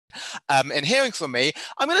in hearing from me.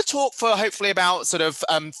 I'm going to talk for hopefully about sort of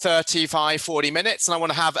 35, 40 minutes, and I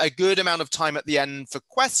want to have a good amount of time at the end for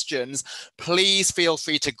questions. Please feel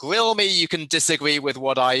free to grill me. You can disagree with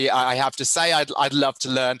what I have to say. I'd love to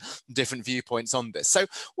learn different viewpoints on this. So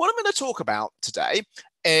what I'm going to talk about today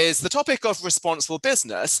is the topic of responsible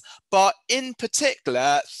business, but in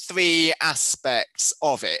particular, 3 aspects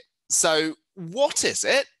of it. So what is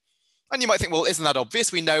it? And you might think, well, isn't that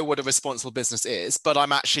obvious? We know what a responsible business is, but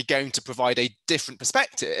I'm actually going to provide a different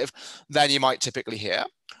perspective than you might typically hear.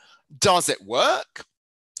 Does it work?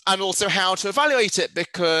 And also how to evaluate it,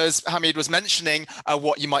 because Hamid was mentioning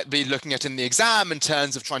what you might be looking at in the exam in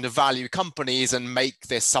terms of trying to value companies and make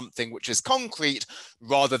this something which is concrete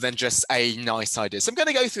rather than just a nice idea. So I'm going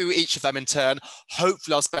to go through each of them in turn.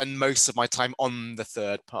 Hopefully I'll spend most of my time on the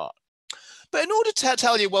third part. But in order to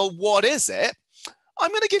tell you, well, what is it? I'm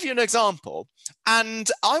going to give you an example, and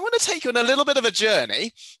I want to take you on a little bit of a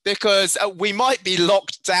journey, because we might be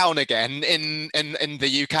locked down again in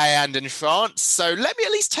the UK and in France. So let me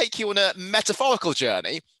at least take you on a metaphorical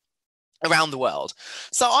journey around the world.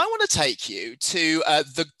 So I want to take you to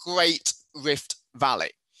the Great Rift Valley.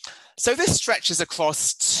 So this stretches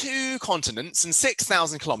across 2 continents and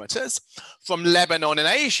 6,000 kilometers from Lebanon in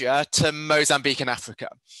Asia to Mozambique in Africa.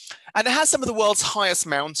 And it has some of the world's highest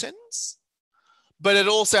mountains, but it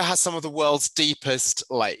also has some of the world's deepest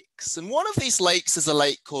lakes. And one of these lakes is a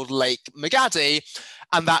lake called Lake Magadi,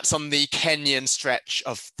 and that's on the Kenyan stretch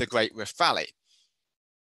of the Great Rift Valley.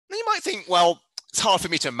 Now you might think, well, it's hard for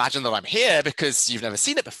me to imagine that I'm here because you've never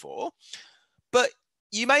seen it before, but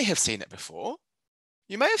you may have seen it before.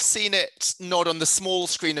 You may have seen it not on the small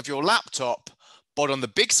screen of your laptop, but on the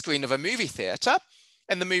big screen of a movie theatre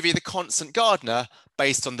in the movie The Constant Gardener,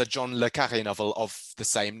 based on the John le Carré novel of the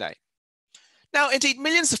same name. Now, indeed,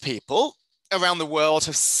 millions of people around the world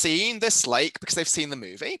have seen this lake because they've seen the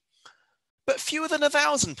movie, but fewer than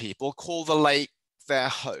 1,000 people call the lake their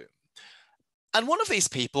home. And one of these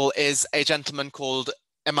people is a gentleman called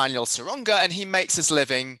Emmanuel Saronga, and he makes his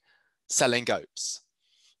living selling goats.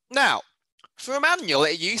 Now, for Emmanuel,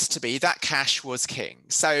 it used to be that cash was king.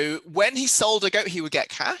 So when he sold a goat, he would get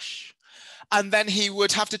cash, and then he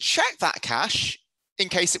would have to check that cash in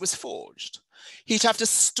case it was forged. He'd have to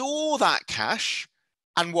store that cash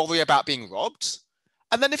and worry about being robbed.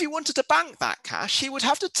 And then if he wanted to bank that cash, he would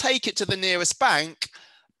have to take it to the nearest bank.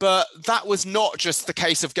 But that was not just the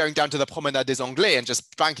case of going down to the Promenade des Anglais and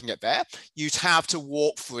just banking it there. You'd have to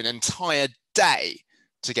walk for an entire day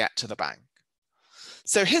to get to the bank.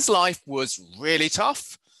 So his life was really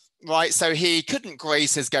tough, right? So he couldn't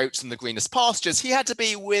graze his goats in the greenest pastures. He had to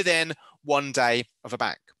be within 1 day of a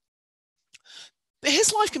bank. But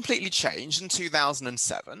his life completely changed in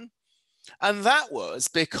 2007, and that was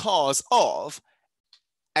because of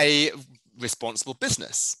a responsible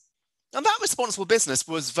business. And that responsible business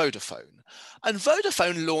was Vodafone. And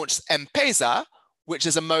Vodafone launched M-Pesa, which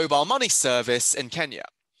is a mobile money service in Kenya.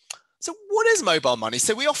 So what is mobile money?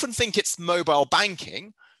 So we often think it's mobile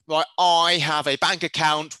banking, right? I have a bank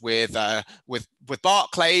account with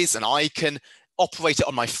Barclays, and I can operate it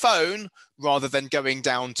on my phone rather than going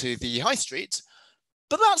down to the high street.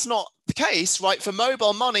 But that's not the case, right? For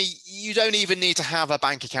mobile money, you don't even need to have a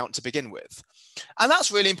bank account to begin with. And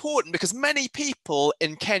that's really important because many people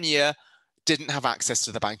in Kenya didn't have access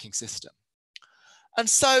to the banking system. And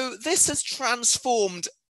so this has transformed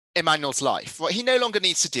Emmanuel's life, right? He no longer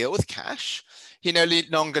needs to deal with cash. He no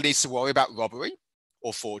longer needs to worry about robbery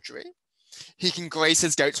or forgery. He can graze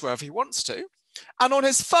his goats wherever he wants to. And on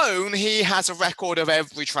his phone, he has a record of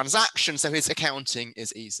every transaction, so his accounting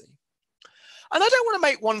is easy. And I don't want to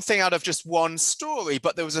make one thing out of just one story,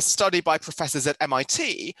 but there was a study by professors at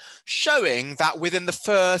MIT showing that within the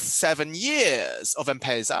first 7 years of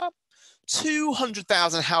M-Pesa,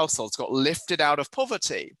 200,000 households got lifted out of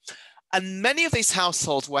poverty. And many of these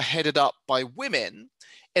households were headed up by women.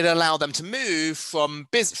 It allowed them to move from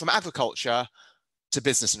agriculture to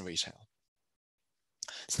business and retail.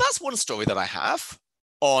 So that's one story that I have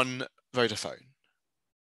on Vodafone.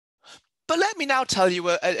 But let me now tell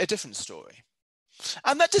you a different story.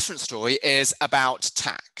 And that different story is about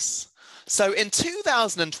tax. So in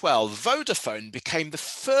 2012, Vodafone became the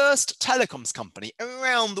first telecoms company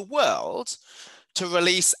around the world to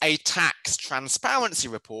release a tax transparency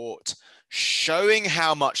report showing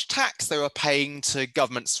how much tax they were paying to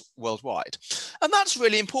governments worldwide. And that's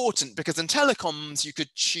really important because in telecoms, you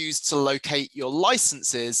could choose to locate your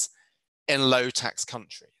licenses in low tax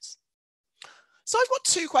countries. So I've got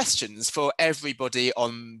 2 questions for everybody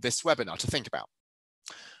on this webinar to think about.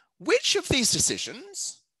 Which of these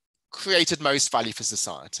decisions created most value for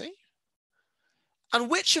society? And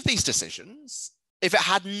which of these decisions if it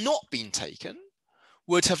had not been taken,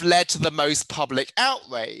 would have led to the most public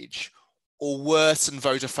outrage or worsened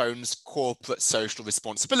Vodafone's corporate social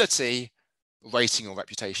responsibility, rating or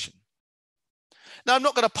reputation. Now, I'm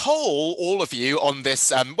not going to poll all of you on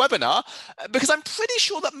this webinar because I'm pretty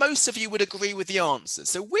sure that most of you would agree with the answers.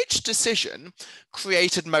 So which decision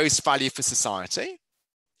created most value for society?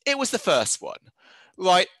 It was the first one,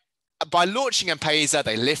 right? By launching M-Pesa,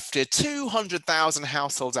 they lifted 200,000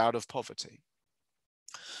 households out of poverty.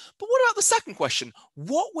 But what about the second question?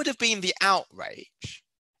 What would have been the outrage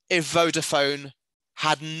if Vodafone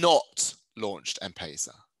had not launched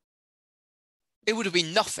M-Pesa? It would have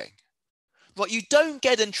been nothing. Right, you don't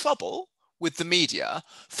get in trouble with the media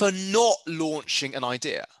for not launching an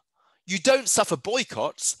idea. You don't suffer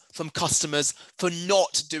boycotts from customers for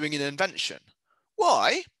not doing an invention.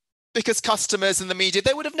 Why? Because customers and the media,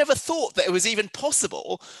 they would have never thought that it was even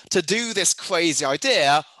possible to do this crazy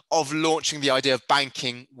idea of launching the idea of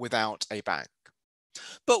banking without a bank.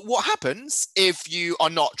 But what happens if you are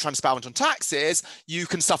not transparent on taxes? You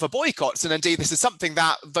can suffer boycotts. And indeed, this is something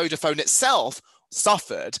that Vodafone itself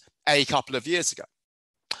suffered a couple of years ago.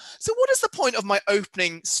 So what is the point of my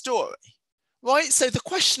opening story? Right, so the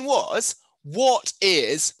question was, what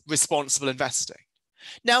is responsible investing?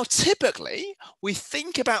 Now, typically, we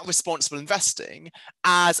think about responsible investing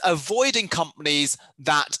as avoiding companies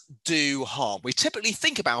that do harm. We typically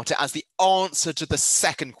think about it as the answer to the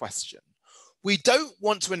second question. We don't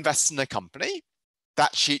want to invest in a company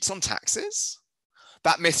that cheats on taxes,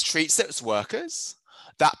 that mistreats its workers,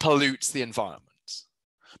 that pollutes the environment.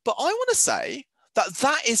 But I want to say that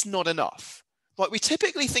that is not enough. Right? We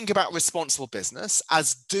typically think about responsible business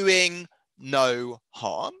as doing no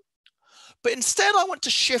harm. But instead, I want to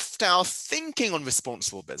shift our thinking on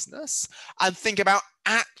responsible business and think about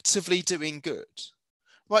actively doing good.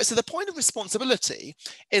 Right, so the point of responsibility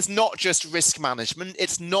is not just risk management,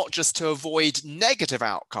 it's not just to avoid negative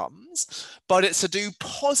outcomes, but it's to do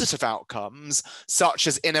positive outcomes such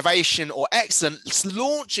as innovation or excellence,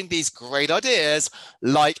 launching these great ideas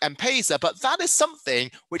like M-Pesa, but that is something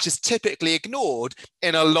which is typically ignored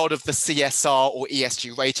in a lot of the CSR or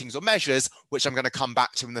ESG ratings or measures, which I'm going to come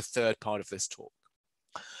back to in the third part of this talk.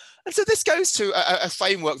 And so this goes to a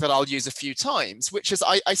framework that I'll use a few times, which is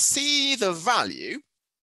I see the value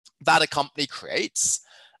that a company creates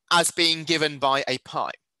as being given by a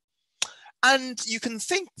pie. And you can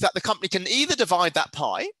think that the company can either divide that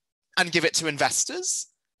pie and give it to investors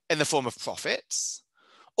in the form of profits,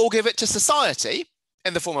 or give it to society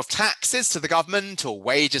in the form of taxes to the government, or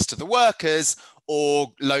wages to the workers,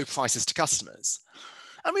 or low prices to customers.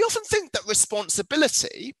 And we often think that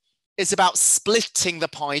responsibility is about splitting the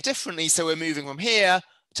pie differently, so we're moving from here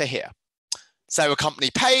to here. So a company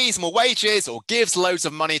pays more wages or gives loads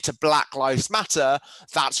of money to Black Lives Matter.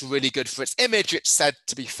 That's really good for its image. It's said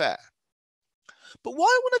to be fair. But why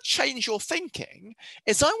I want to change your thinking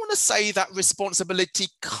is I want to say that responsibility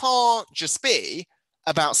can't just be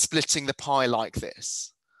about splitting the pie like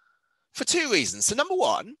this. For two reasons. So number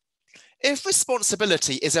one, if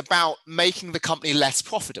responsibility is about making the company less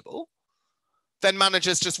profitable, then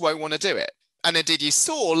managers just won't want to do it. And indeed, you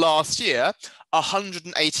saw last year,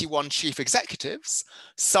 181 chief executives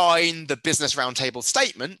sign the Business Roundtable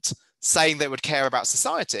statement saying they would care about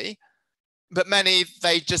society, but many,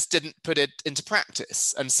 they just didn't put it into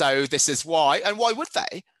practice. And so this is why, and why would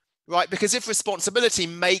they? Right? Because if responsibility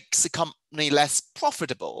makes a company less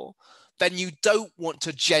profitable, then you don't want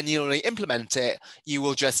to genuinely implement it. You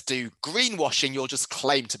will just do greenwashing. You'll just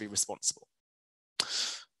claim to be responsible.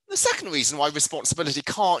 The second reason why responsibility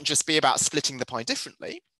can't just be about splitting the pie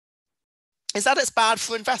differently is that it's bad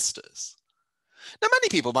for investors. Now, many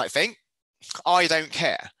people might think, I don't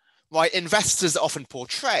care, right? Investors are often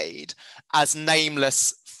portrayed as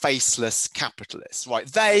nameless, faceless capitalists, right?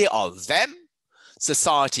 They are them,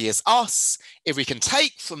 society is us. If we can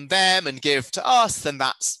take from them and give to us, then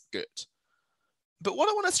that's good. But what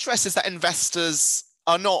I want to stress is that investors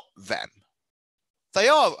are not them. They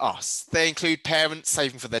are us. They include parents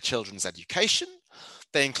saving for their children's education.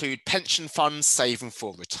 They include pension funds saving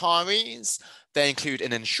for retirees. They include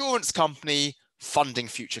an insurance company funding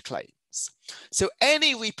future claims. So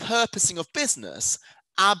any repurposing of business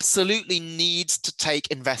absolutely needs to take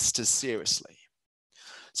investors seriously.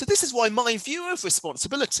 So this is why my view of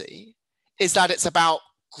responsibility is that it's about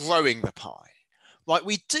growing the pie, right?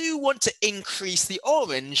 We do want to increase the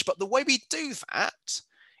orange, but the way we do that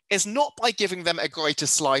is not by giving them a greater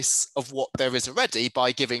slice of what there is already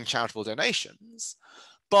by giving charitable donations,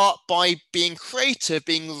 but by being creative,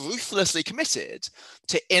 being ruthlessly committed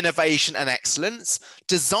to innovation and excellence,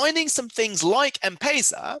 designing some things like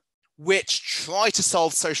M-Pesa, which try to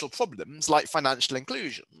solve social problems like financial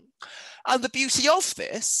inclusion. And the beauty of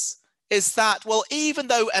this is that, well, even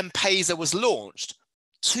though M-Pesa was launched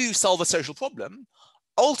to solve a social problem,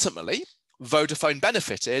 ultimately, Vodafone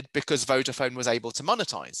benefited because Vodafone was able to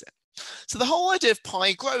monetize it. So the whole idea of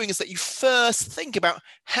pie growing is that you first think about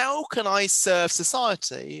how can I serve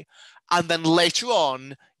society, and then later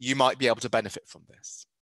on, you might be able to benefit from this.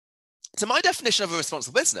 So my definition of a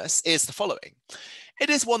responsible business is the following. It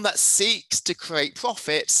is one that seeks to create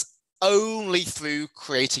profits only through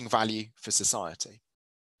creating value for society.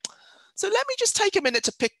 So let me just take a minute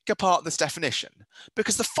to pick apart this definition,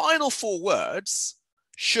 because the final 4 words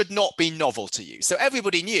should not be novel to you. So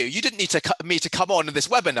everybody knew, you didn't need me to come on in this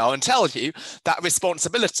webinar and tell you that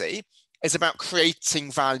responsibility is about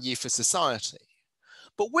creating value for society.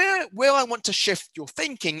 But where I want to shift your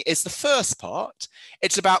thinking is the first part.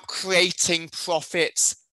 It's about creating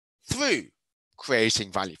profits through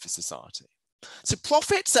creating value for society. So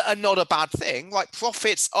profits are not a bad thing, right?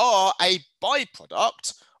 Profits are a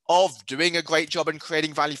byproduct of doing a great job and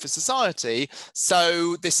creating value for society.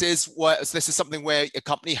 So this is something where a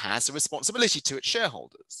company has a responsibility to its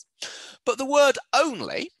shareholders. But the word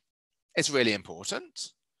only is really important,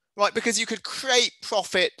 right? Because you could create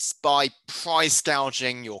profits by price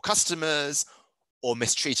gouging your customers or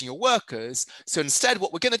mistreating your workers. So instead,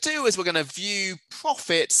 what we're going to do is we're going to view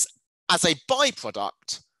profits as a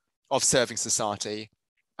byproduct of serving society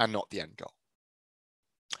and not the end goal.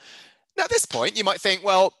 Now, at this point, you might think,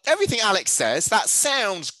 well, everything Alex says, that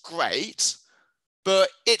sounds great, but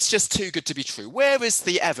it's just too good to be true. Where is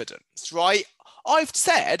the evidence, right? I've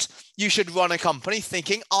said you should run a company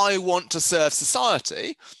thinking, I want to serve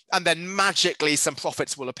society, and then magically some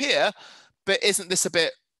profits will appear. But isn't this a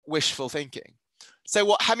bit wishful thinking? So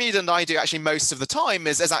what Hamid and I do actually most of the time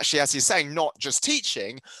is actually, as you're saying, not just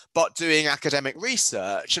teaching, but doing academic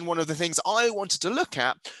research. And one of the things I wanted to look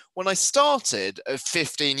at when I started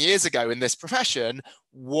 15 years ago in this profession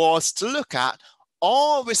was to look at,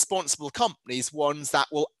 are responsible companies ones that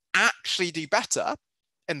will actually do better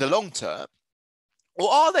in the long term? Or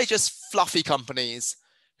are they just fluffy companies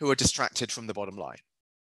who are distracted from the bottom line?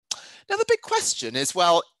 Now, the big question is,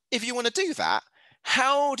 well, if you want to do that,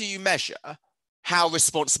 how do you measure how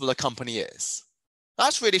responsible a company is?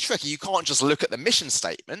 That's really tricky. You can't just look at the mission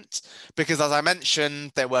statement, because as I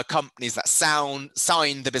mentioned, there were companies that signed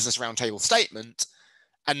the Business Roundtable statement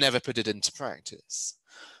and never put it into practice.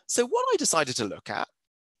 So what I decided to look at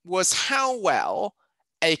was how well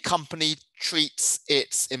a company treats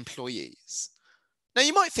its employees. Now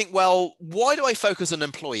you might think, well, why do I focus on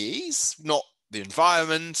employees, not the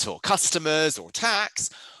environment or customers or tax?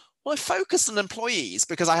 Well, I focused on employees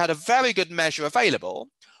because I had a very good measure available,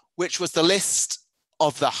 which was the list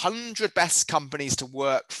of the 100 best companies to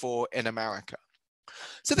work for in America.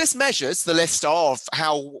 So this measures the list of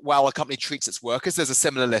how well a company treats its workers. There's a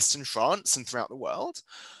similar list in France and throughout the world.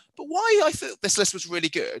 But why I thought this list was really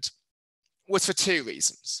good was for 2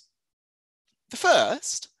 reasons. The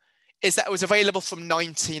first is that it was available from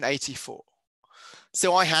 1984.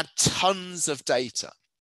 So I had tons of data,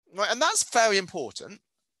 right? And that's very important.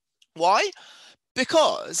 Why?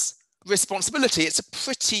 Because responsibility, it's a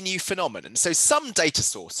pretty new phenomenon. So some data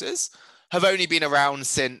sources have only been around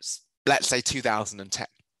since, let's say, 2010.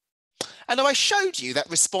 And if I showed you that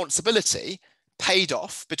responsibility paid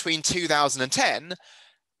off between 2010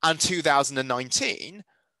 and 2019,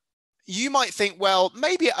 you might think, well,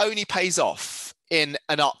 maybe it only pays off in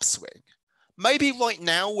an upswing. Maybe right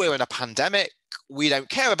now we're in a pandemic, we don't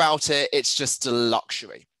care about it, it's just a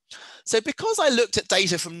luxury. So because I looked at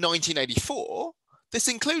data from 1984, this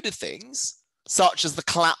included things such as the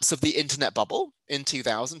collapse of the internet bubble in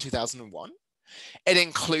 2000, 2001. It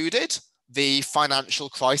included the financial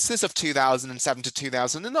crisis of 2007 to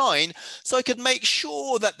 2009. So I could make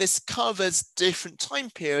sure that this covers different time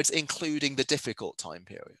periods, including the difficult time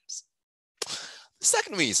periods. The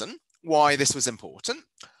second reason why this was important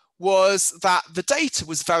was that the data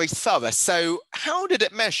was very thorough. So how did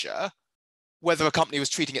it measure whether a company was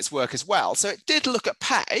treating its workers well? So it did look at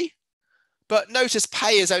pay, but notice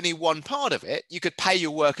pay is only one part of it. You could pay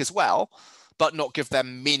your workers well, but not give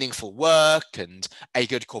them meaningful work and a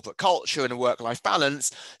good corporate culture and a work-life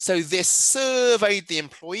balance. So this surveyed the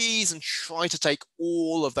employees and tried to take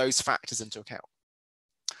all of those factors into account.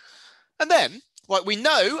 And then, like we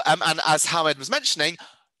know, and as Howard was mentioning,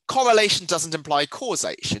 correlation doesn't imply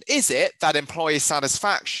causation. Is it that employee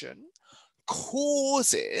satisfaction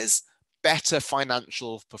causes better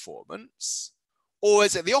financial performance? Or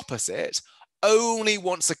is it the opposite? Only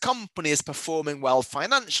once a company is performing well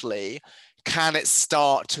financially can it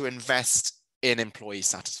start to invest in employee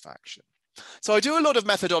satisfaction. So I do a lot of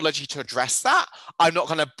methodology to address that. I'm not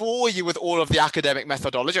going to bore you with all of the academic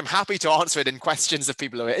methodology. I'm happy to answer it in questions if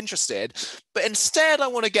people are interested. But instead, I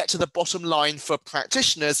want to get to the bottom line for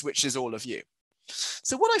practitioners, which is all of you.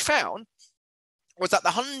 So what I found was that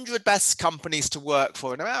the 100 best companies to work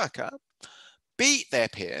for in America beat their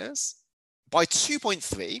peers by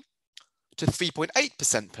 2.3 to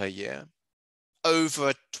 3.8% per year over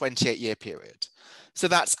a 28-year period. So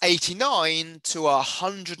that's 89 to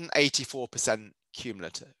 184%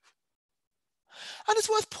 cumulative. And it's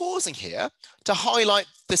worth pausing here to highlight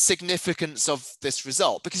the significance of this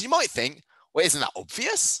result, because you might think, well, isn't that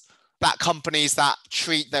obvious? That companies that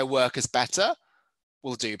treat their workers better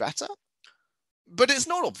will do better. But it's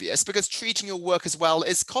not obvious, because treating your workers well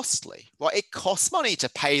is costly, right? It costs money to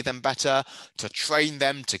pay them better, to train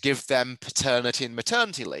them, to give them paternity and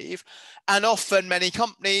maternity leave. And often many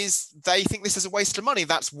companies, they think this is a waste of money.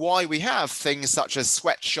 That's why we have things such as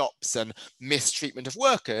sweatshops and mistreatment of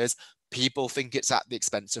workers. People think it's at the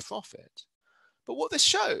expense of profit. But what this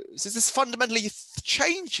shows is this fundamentally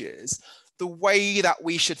changes the way that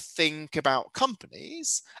we should think about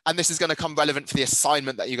companies. And this is going to come relevant for the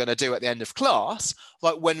assignment that you're going to do at the end of class.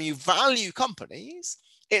 Like, when you value companies,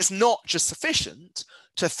 it's not just sufficient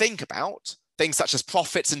to think about things such as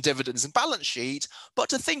profits and dividends and balance sheet, but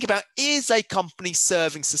to think about, is a company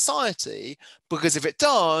serving society? Because if it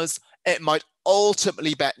does, it might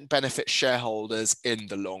ultimately benefit shareholders in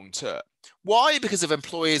the long term. Why? Because if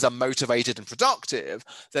employees are motivated and productive,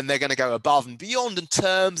 then they're going to go above and beyond in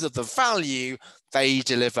terms of the value they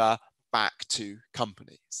deliver back to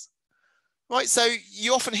companies. Right, so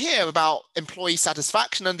you often hear about employee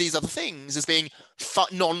satisfaction and these other things as being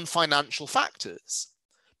non-financial factors.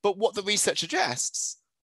 But what the research suggests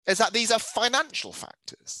is that these are financial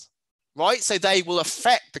factors, right? So they will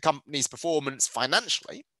affect the company's performance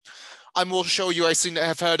financially. I'm more sure you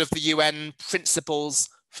have heard of the UN principles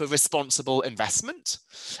for responsible investment.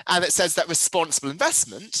 And it says that responsible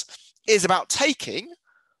investment is about taking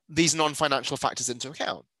these non-financial factors into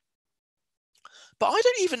account. But I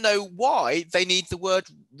don't even know why they need the word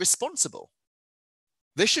responsible.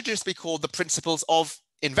 This should just be called the principles of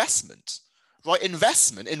investment, right?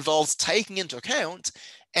 Investment involves taking into account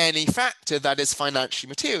any factor that is financially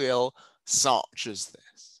material, such as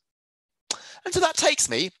this. And so that takes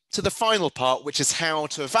me to the final part, which is how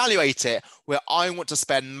to evaluate it, where I want to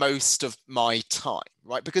spend most of my time,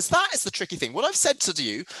 right? Because that is the tricky thing. What I've said to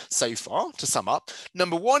you so far, to sum up,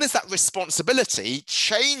 number one is that responsibility,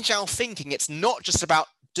 change our thinking. It's not just about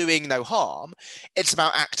doing no harm, it's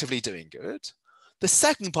about actively doing good. The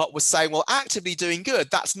second part was saying, well, actively doing good,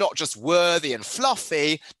 that's not just worthy and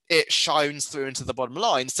fluffy, it shines through into the bottom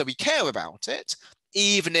line. So we care about it,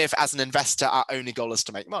 even if as an investor, our only goal is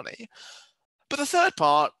to make money. But the third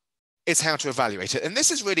part is how to evaluate it. And this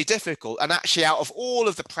is really difficult. And actually, out of all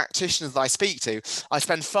of the practitioners that I speak to, I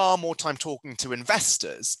spend far more time talking to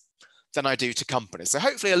investors than I do to companies. So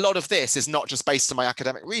hopefully a lot of this is not just based on my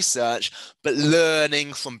academic research, but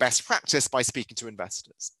learning from best practice by speaking to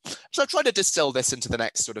investors. So I'll try to distill this into the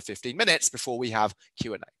next sort of 15 minutes before we have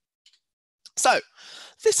Q&A. So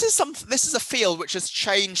this is a field which has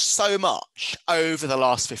changed so much over the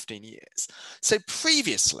last 15 years. So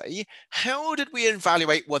previously, how did we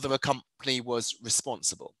evaluate whether a company was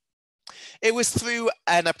responsible? It was through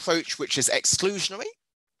an approach which is exclusionary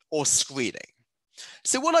or screening.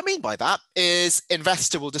 So what I mean by that is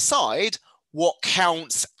investor will decide what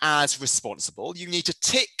counts as responsible. You need to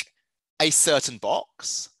tick a certain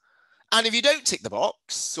box. And if you don't tick the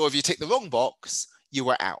box, or if you tick the wrong box, you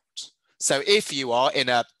are out. So if you are in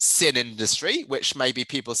a sin industry, which maybe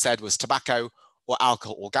people said was tobacco or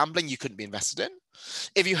alcohol or gambling, you couldn't be invested in.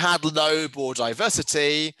 If you had low board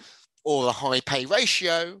diversity or a high pay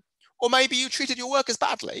ratio, or maybe you treated your workers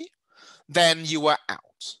badly, then you were out.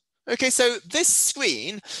 Okay, so this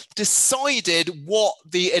screen decided what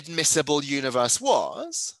the admissible universe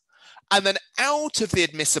was, and then out of the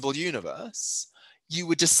admissible universe, you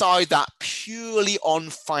would decide that purely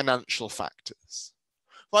on financial factors.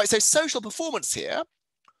 Right, so social performance here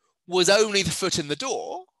was only the foot in the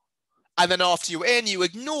door, and then after you were in, you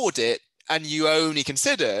ignored it, and you only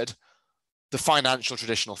considered the financial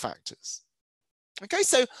traditional factors. Okay,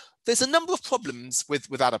 so there's a number of problems with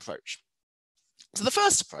that approach. So the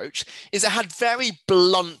first approach is it had very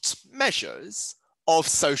blunt measures of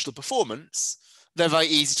social performance. They're very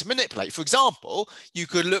easy to manipulate. For example, you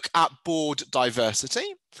could look at board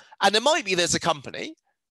diversity, and it might be there's a company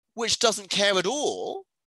which doesn't care at all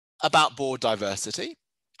about board diversity,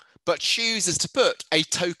 but chooses to put a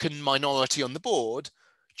token minority on the board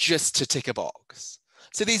just to tick a box.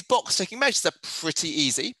 So these box ticking measures are pretty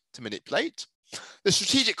easy to manipulate. The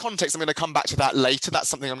strategic context, I'm going to come back to that later. That's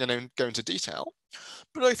something I'm going to go into detail.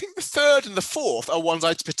 But I think the third and the fourth are ones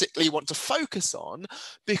I particularly want to focus on,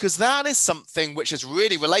 because that is something which is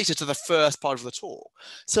really related to the first part of the talk.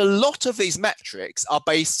 So a lot of these metrics are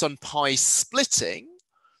based on pie splitting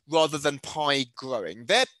rather than pie growing.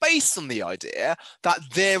 They're based on the idea that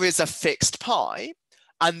there is a fixed pie,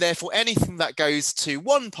 and therefore anything that goes to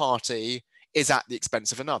one party is at the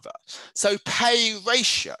expense of another. So pay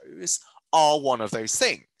ratios are one of those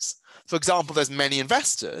things. For example, there's many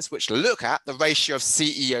investors which look at the ratio of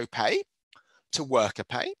CEO pay to worker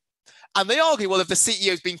pay, and they argue, well, if the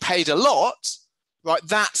CEO is being paid a lot, right,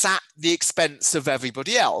 that's at the expense of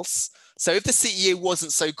everybody else. So if the CEO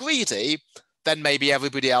wasn't so greedy, then maybe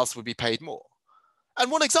everybody else would be paid more.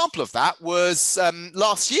 And one example of that was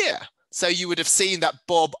last year. So you would have seen that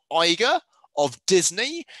Bob Iger of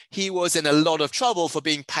Disney, he was in a lot of trouble for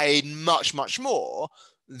being paid much, much more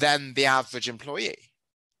than the average employee.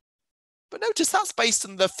 But notice that's based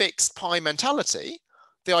on the fixed pie mentality,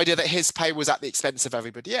 the idea that his pay was at the expense of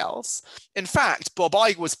everybody else. In fact, Bob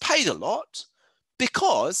Iger was paid a lot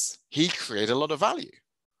because he created a lot of value,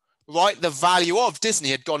 right? The value of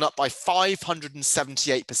Disney had gone up by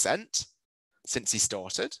 578% since he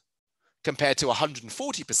started, compared to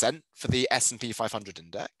 140% for the S&P 500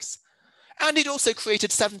 index. And he'd also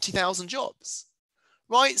created 70,000 jobs.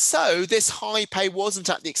 Right, so this high pay wasn't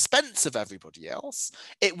at the expense of everybody else.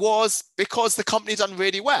 It was because the company done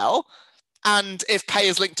really well. And if pay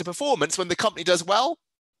is linked to performance, when the company does well,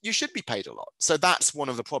 you should be paid a lot. So that's one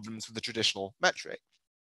of the problems with the traditional metric.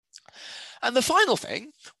 And the final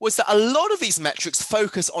thing was that a lot of these metrics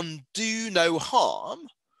focus on do no harm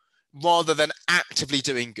rather than actively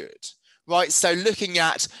doing good. Right, so looking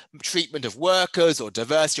at treatment of workers or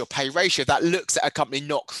diversity or pay ratio, that looks at a company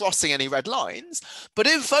not crossing any red lines. But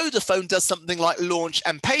if Vodafone does something like launch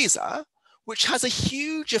M-Pesa, which has a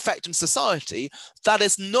huge effect on society, that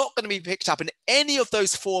is not going to be picked up in any of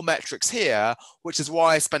those four metrics here, which is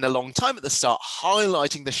why I spent a long time at the start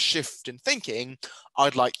highlighting the shift in thinking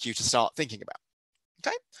I'd like you to start thinking about.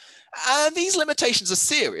 Okay, and these limitations are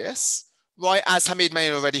serious. Right, as Hamid may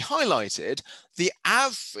have already highlighted, the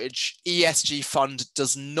average ESG fund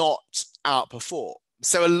does not outperform.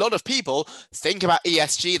 So a lot of people think about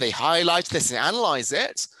ESG, they highlight this and analyze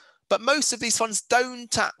it, but most of these funds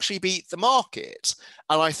don't actually beat the market.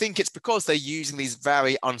 And I think it's because they're using these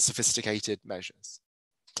very unsophisticated measures.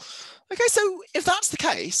 Okay, so if that's the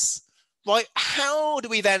case, right, how do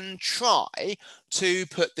we then try to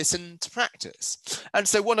put this into practice? And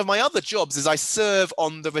so one of my other jobs is I serve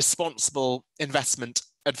on the Responsible Investment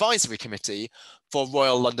Advisory Committee for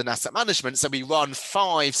Royal London Asset Management. So we run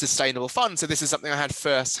 5 sustainable funds. So this is something I had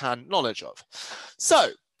first-hand knowledge of. So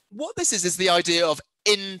what this is the idea of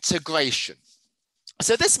integration.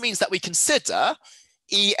 So this means that we consider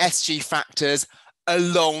ESG factors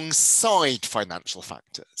alongside financial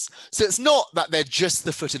factors. So it's not that they're just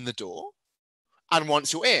the foot in the door, and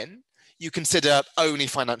once you're in, you consider only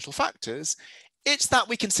financial factors. It's that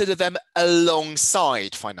we consider them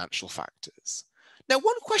alongside financial factors. Now,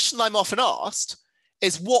 one question I'm often asked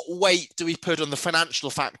is, what weight do we put on the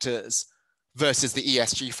financial factors versus the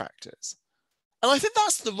ESG factors? And I think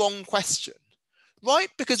that's the wrong question, right?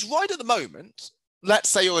 Because right at the moment, let's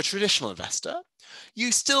say you're a traditional investor,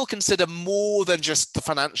 you still consider more than just the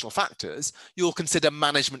financial factors. You'll consider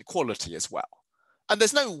management quality as well. And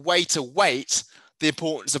there's no way to weight the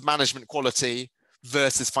importance of management quality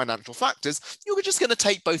versus financial factors. You're just going to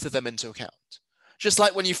take both of them into account. Just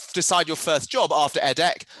like when you decide your first job after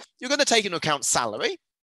EDHEC, you're going to take into account salary,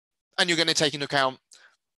 and you're going to take into account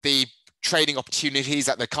the trading opportunities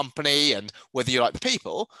at the company and whether you like the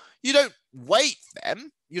people. You don't weight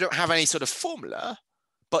them. You don't have any sort of formula,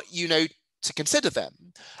 but you know to consider them.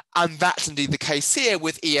 And that's indeed the case here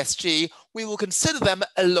with ESG. We will consider them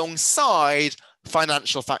alongside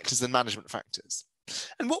financial factors and management factors.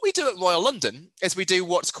 And what we do at Royal London is we do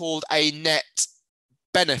what's called a net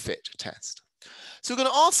benefit test. So we're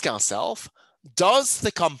going to ask ourselves, does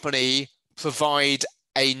the company provide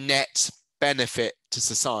a net benefit to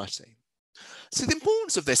society? So the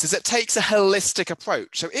importance of this is it takes a holistic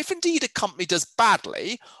approach. So if indeed a company does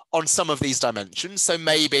badly on some of these dimensions, so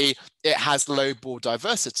maybe it has low board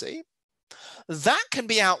diversity, that can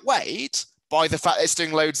be outweighed by the fact that it's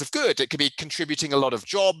doing loads of good. It could be contributing a lot of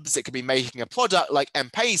jobs. It could be making a product like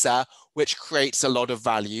M-Pesa, which creates a lot of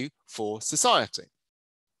value for society.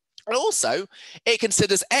 And also, it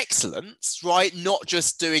considers excellence, right? Not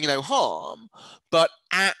just doing no harm, but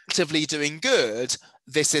actively doing good.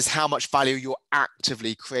 This is how much value you're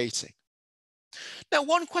actively creating. Now,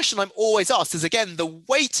 one question I'm always asked is, again, the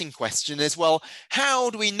weighting question is, well, how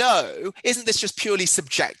do we know? Isn't this just purely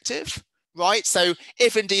subjective, right? So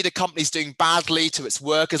if indeed a company's doing badly to its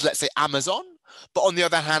workers, let's say Amazon, but on the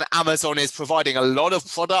other hand, Amazon is providing a lot of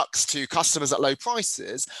products to customers at low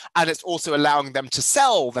prices, and it's also allowing them to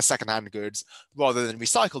sell their secondhand goods rather than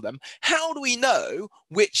recycle them. How do we know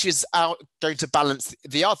which is going to balance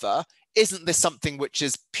the other? Isn't this something which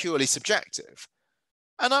is purely subjective?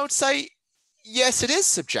 And I would say, yes, it is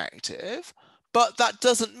subjective, but that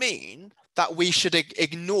doesn't mean that we should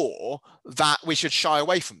ignore that, we should shy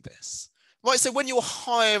away from this, right? So when you're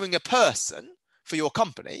hiring a person for your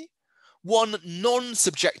company, one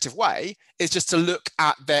non-subjective way is just to look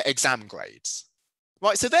at their exam grades,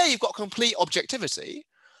 right? So there you've got complete objectivity.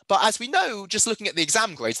 But as we know, just looking at the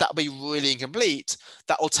exam grades, that'll be really incomplete.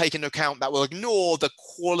 That will take into account, that will ignore the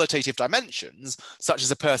qualitative dimensions, such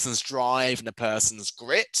as a person's drive and a person's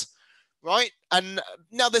grit, right? And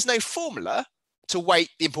now there's no formula to weight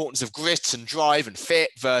the importance of grit and drive and fit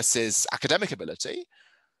versus academic ability,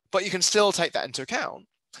 but you can still take that into account.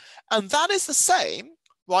 And that is the same,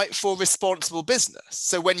 right, for responsible business.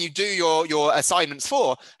 So when you do your assignments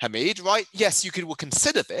for Hamid, right, yes, you will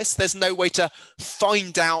consider this. There's no way to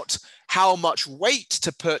find out how much weight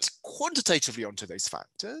to put quantitatively onto those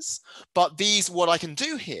factors. But what I can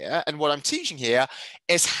do here and what I'm teaching here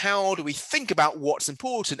is how do we think about what's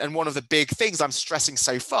important. And one of the big things I'm stressing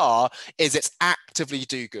so far is it's actively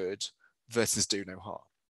do good versus do no harm.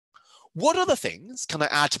 What other things can I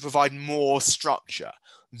add to provide more structure?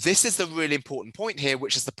 This is the really important point here,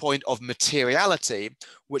 which is the point of materiality,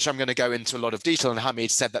 which I'm going to go into a lot of detail. And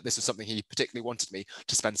Hamid said that this was something he particularly wanted me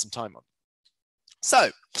to spend some time on. So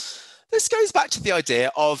this goes back to the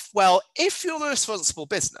idea of, well, if you're a responsible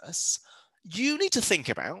business, you need to think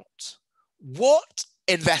about what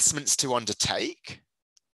investments to undertake,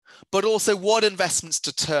 but also what investments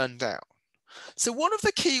to turn down. So one of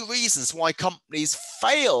the key reasons why companies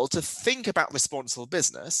fail to think about responsible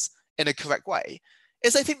business in a correct way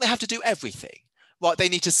is they think they have to do everything, right? They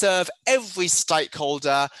need to serve every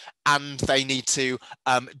stakeholder and they need to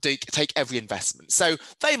take every investment. So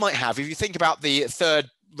they might have, if you think about the third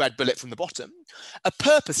red bullet from the bottom, a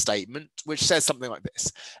purpose statement which says something like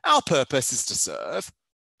this. Our purpose is to serve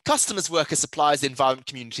customers, workers, suppliers, the environment,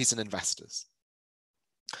 communities, and investors.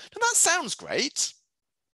 Now that sounds great.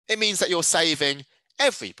 It means that you're saving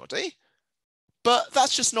everybody, but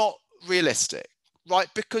that's just not realistic, right?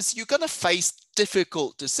 Because you're going to face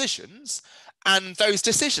difficult decisions and those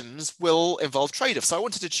decisions will involve trade-offs. So I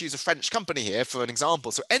wanted to choose a French company here for an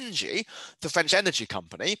example. So Engie, the French energy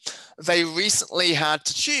company, they recently had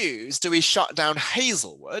to choose, do we shut down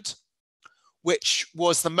Hazelwood, which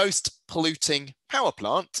was the most polluting power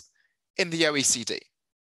plant in the OECD?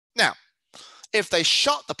 Now, if they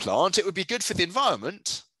shut the plant, it would be good for the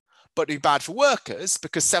environment, but it'd be bad for workers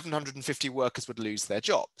because 750 workers would lose their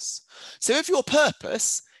jobs. So if your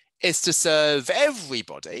purpose is to serve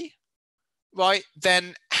everybody, right,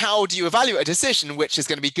 then how do you evaluate a decision which is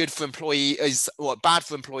going to be good for employees, or bad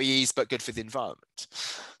for employees, but good for the environment?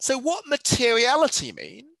 So what materiality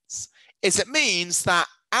means is it means that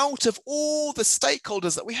out of all the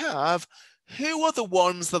stakeholders that we have, who are the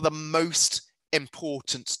ones that are the most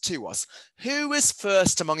important to us? Who is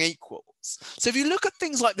first among equals? So if you look at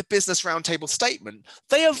things like the Business Roundtable statement,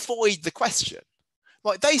 they avoid the question.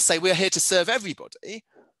 Right? They say we're here to serve everybody,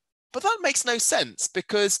 but that makes no sense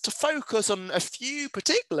because to focus on a few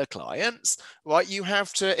particular clients, right, you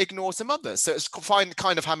have to ignore some others. So it's kind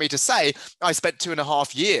of Hamid to say, I spent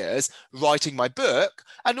 2.5 years writing my book,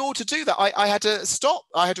 and in order to do that, I had to stop.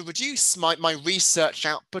 I had to reduce my research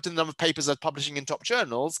output and the number of papers I was publishing in top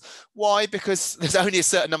journals. Why? Because there's only a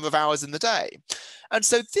certain number of hours in the day. And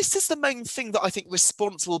so this is the main thing that I think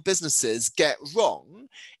responsible businesses get wrong,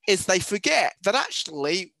 is they forget that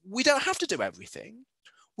actually we don't have to do everything.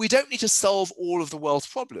 We don't need to solve all of the world's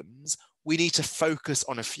problems. We need to focus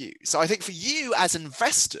on a few. So I think for you as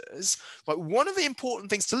investors, right, one of the important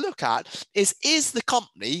things to look at is the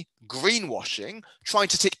company greenwashing, trying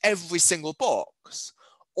to tick every single box,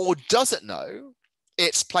 or does it know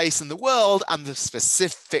its place in the world and the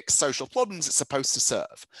specific social problems it's supposed to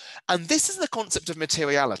serve? And this is the concept of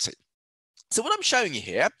materiality. So what I'm showing you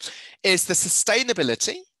here is the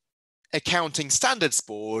Sustainability Accounting Standards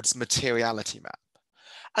Board's materiality map.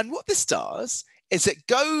 And what this does is it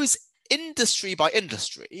goes industry by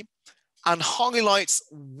industry and highlights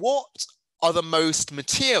what are the most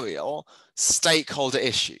material stakeholder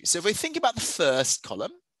issues. So if we think about the first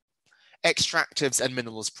column, extractives and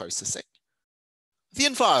minerals processing, the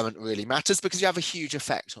environment really matters because you have a huge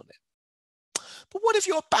effect on it. But what if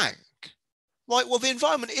you're a bank? right, well, the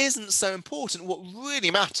environment isn't so important. What really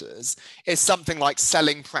matters is something like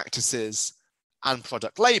selling practices and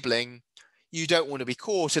product labeling. You don't want to be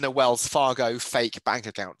caught in a Wells Fargo fake bank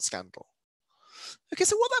account scandal. Okay,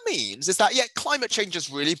 so what that means is that, yeah, climate change is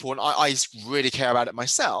really important. I really care about it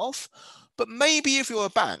myself. But maybe if you're a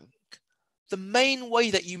bank, the main way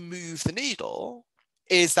that you move the needle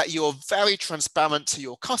is that you're very transparent to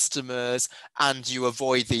your customers and you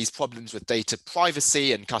avoid these problems with data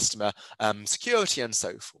privacy and customer security and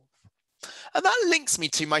so forth. And that links me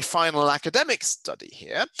to my final academic study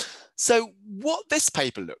here. So what this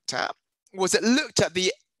paper looked at was it looked at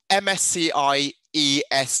the MSCI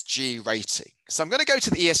ESG rating. So I'm going to go to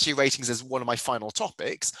the ESG ratings as one of my final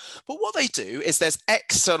topics, but what they do is there's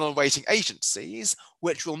external rating agencies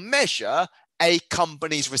which will measure a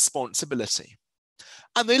company's responsibility.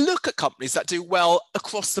 And they look at companies that do well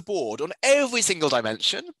across the board on every single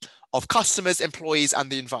dimension of customers, employees, and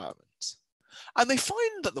the environment. And they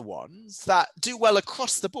find that the ones that do well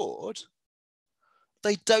across the board,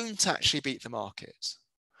 they don't actually beat the market.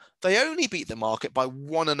 They only beat the market by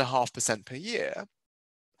 1.5% per year,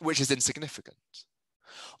 which is insignificant.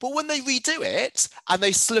 But when they redo it and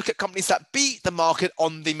they look at companies that beat the market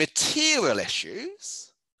on the material issues,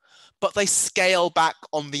 but they scale back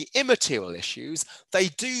on the immaterial issues, they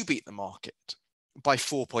do beat the market by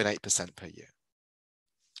 4.8% per year.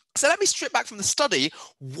 So let me strip back from the study.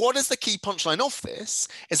 What is the key punchline of this?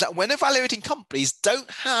 Is that when evaluating companies, don't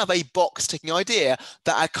have a box-ticking idea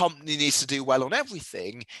that a company needs to do well on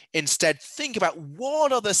everything. Instead, think about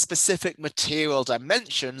what are the specific material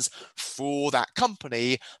dimensions for that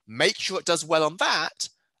company, make sure it does well on that,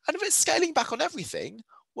 and if it's scaling back on everything,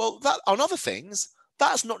 well, that on other things,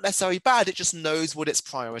 that's not necessarily bad, it just knows what its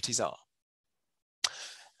priorities are.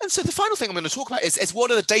 And so the final thing I'm going to talk about is what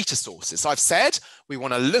are the data sources? So I've said we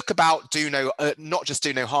want to look about not just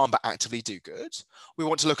do no harm, but actively do good. We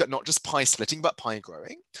want to look at not just pie splitting, but pie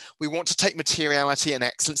growing. We want to take materiality and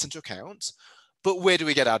excellence into account. But where do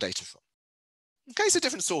we get our data from? Okay, so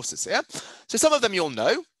different sources here. So some of them you'll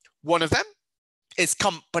know. One of them is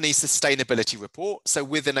company sustainability report. So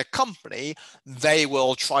within a company, they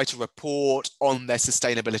will try to report on their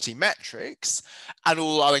sustainability metrics. And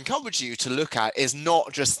all I'll encourage you to look at is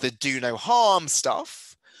not just the do no harm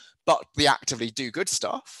stuff, but the actively do good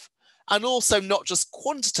stuff. And also not just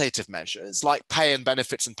quantitative measures like pay and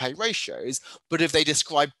benefits and pay ratios, but if they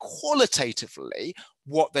describe qualitatively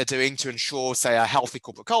what they're doing to ensure, say, a healthy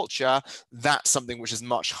corporate culture, that's something which is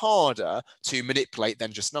much harder to manipulate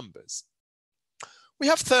than just numbers. We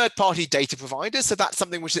have third-party data providers, so that's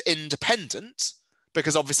something which is independent,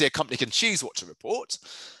 because obviously a company can choose what to report.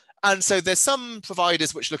 And so there's some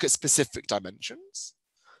providers which look at specific dimensions.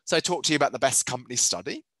 So I talked to you about the best company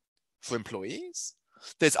study for employees.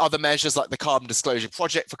 There's other measures like the Carbon Disclosure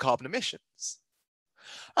Project for carbon emissions.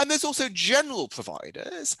 And there's also general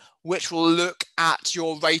providers which will look at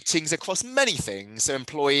your ratings across many things, so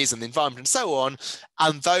employees and the environment and so on.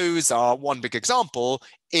 And those are, one big example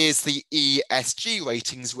is the ESG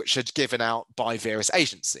ratings, which are given out by various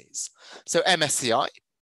agencies. So MSCI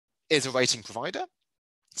is a rating provider,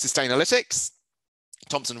 Sustainalytics,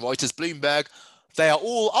 Thomson Reuters, Bloomberg, they are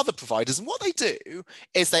all other providers. And what they do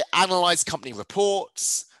is they analyze company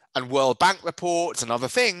reports and World Bank reports and other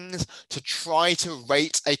things to try to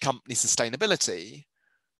rate a company's sustainability,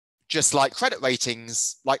 just like credit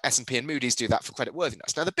ratings, like S&P and Moody's do that for credit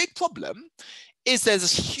worthiness. Now, the big problem is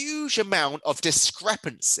there's a huge amount of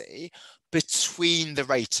discrepancy between the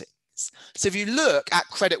ratings. So if you look at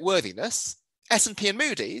credit worthiness, S&P and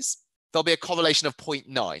Moody's, there'll be a correlation of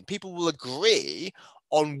 0.9. People will agree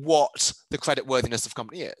on what the credit worthiness of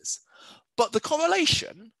company is. But the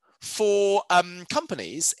correlation for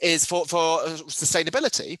companies is for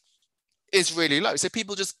sustainability is really low. So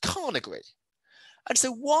people just can't agree. And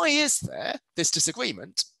so why is there this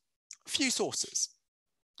disagreement? A few sources.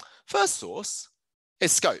 First source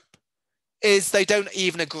is scope, is they don't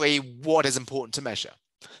even agree what is important to measure.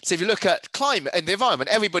 So if you look at climate and the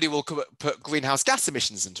environment, everybody will put greenhouse gas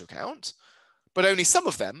emissions into account, but only some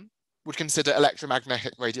of them would consider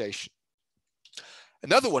electromagnetic radiation.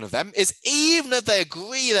 Another one of them is even if they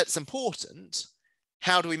agree that it's important,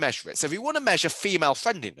 how do we measure it? So if you want to measure female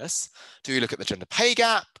friendliness, do you look at the gender pay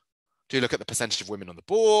gap? Do you look at the percentage of women on the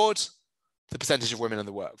board? The percentage of women in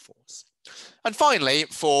the workforce? And finally,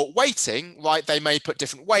 for weighting, right, they may put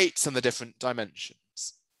different weights and the different dimensions.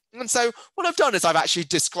 And so what I've done is I've actually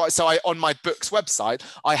described, so on my book's website,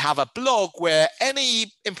 I have a blog where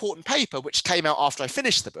any important paper which came out after I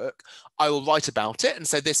finished the book, I will write about it. And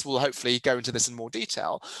so this will hopefully go into this in more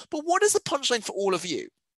detail. But what is the punchline for all of you?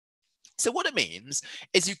 So what it means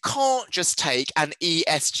is you can't just take an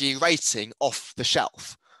ESG rating off the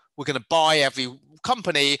shelf. We're going to buy every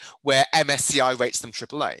company where MSCI rates them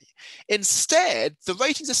AAA. Instead, the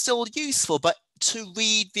ratings are still useful, but to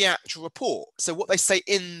read the actual report. So what they say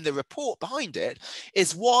in the report behind it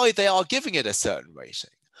is why they are giving it a certain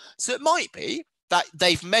rating. So it might be that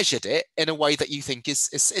they've measured it in a way that you think is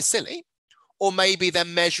silly, or maybe they're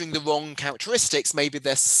measuring the wrong characteristics. Maybe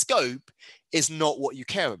their scope is not what you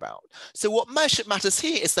care about. So what matters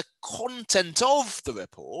here is the content of the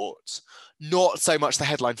report, not so much the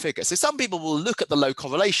headline figure. So some people will look at the low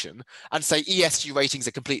correlation and say ESG ratings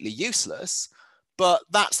are completely useless, but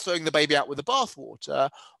that's throwing the baby out with the bathwater,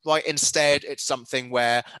 right? Instead, it's something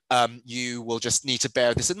where you will just need to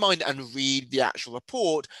bear this in mind and read the actual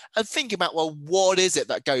report and think about, well, what is it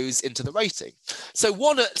that goes into the rating? So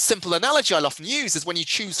one simple analogy I'll often use is when you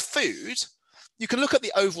choose food, you can look at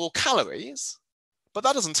the overall calories, but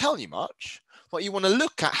that doesn't tell you much. What you want to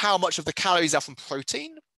look at how much of the calories are from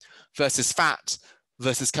protein versus fat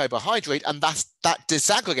versus carbohydrate, and that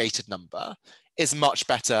disaggregated number is much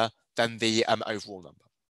better than the overall number.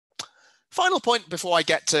 Final point before I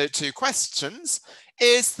get to questions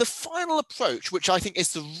is the final approach, which I think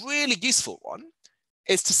is the really useful one,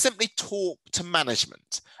 is to simply talk to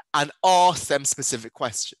management and ask them specific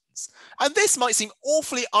questions. And this might seem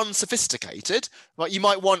awfully unsophisticated, right? You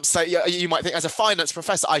might think as a finance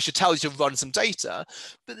professor, I should tell you to run some data,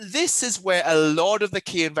 but this is where a lot of the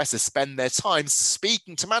key investors spend their time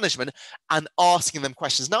speaking to management and asking them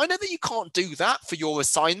questions. Now, I know that you can't do that for your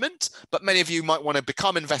assignment, but many of you might want to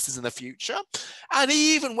become investors in the future. And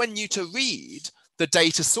even when you to read the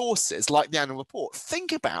data sources like the annual report,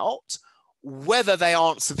 think about whether they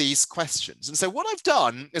answer these questions. And so what I've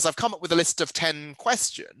done is I've come up with a list of 10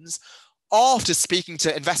 questions after speaking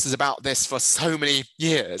to investors about this for so many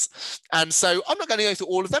years. And so I'm not going to go through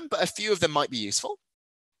all of them, but a few of them might be useful.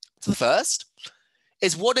 So the first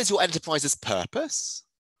is, what is your enterprise's purpose?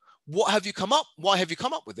 What have you come up? Why have you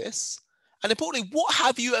come up with this? And importantly, what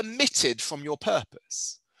have you omitted from your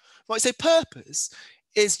purpose? Right, so purpose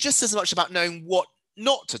is just as much about knowing what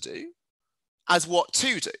not to do as what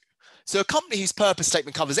to do. So a company whose purpose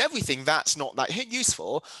statement covers everything, that's not that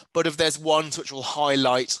useful, but if there's ones which will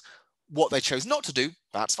highlight what they chose not to do,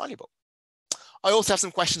 that's valuable. I also have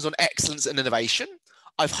some questions on excellence and innovation.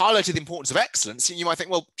 I've highlighted the importance of excellence. You might think,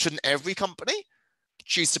 well, shouldn't every company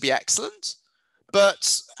choose to be excellent?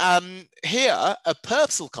 But here, a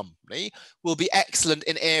purposeful company will be excellent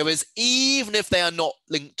in areas even if they are not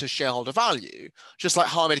linked to shareholder value. Just like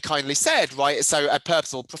Hamid kindly said, right? So a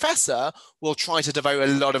purposeful professor will try to devote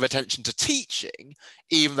a lot of attention to teaching,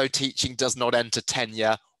 even though teaching does not enter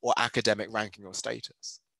tenure or academic ranking or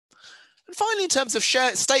status. And finally, in terms of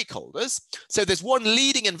stakeholders, so there's one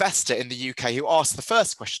leading investor in the UK who asked the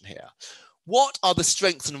first question here. What are the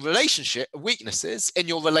strengths and weaknesses in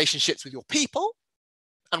your relationships with your people?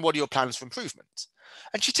 And what are your plans for improvement?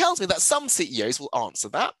 And she tells me that some CEOs will answer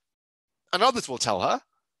that, and others will tell her,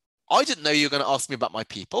 I didn't know you were going to ask me about my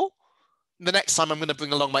people. The next time I'm going to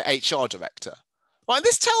bring along my HR director. Right? And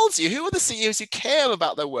this tells you who are the CEOs who care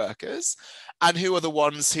about their workers and who are the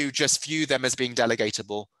ones who just view them as being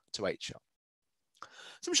delegatable to HR.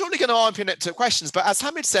 So I'm shortly going to open it to questions, but as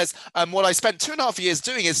Hamid says, what I spent 2.5 years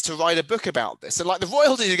doing is to write a book about this. And like the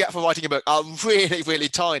royalties you get for writing a book are really, really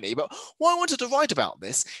tiny. But what I wanted to write about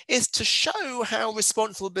this is to show how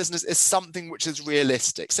responsible business is something which is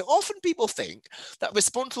realistic. So often people think that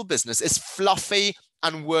responsible business is fluffy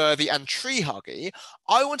and worthy and tree huggy.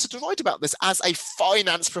 I wanted to write about this as a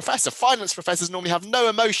finance professor. Finance professors normally have no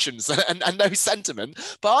emotions and no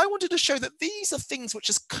sentiment, but I wanted to show that these are things which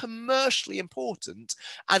is commercially important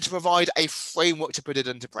and to provide a framework to put it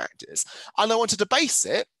into practice. And I wanted to base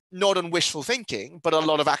it not on wishful thinking, but a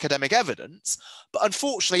lot of academic evidence. But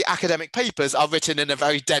unfortunately, academic papers are written in a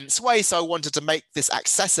very dense way. So I wanted to make this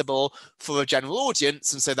accessible for a general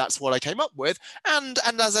audience. And so that's what I came up with. And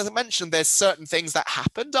as I mentioned, there's certain things that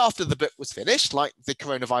happened after the book was finished, like the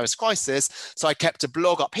coronavirus crisis. So I kept a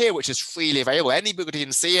blog up here, which is freely available. Anybody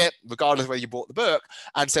can see it, regardless of whether you bought the book.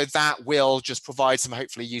 And so that will just provide some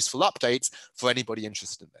hopefully useful updates for anybody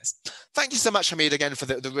interested in this. Thank you so much, Hamid, again, for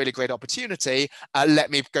the really great opportunity.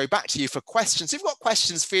 Let me go back to you for questions. If you've got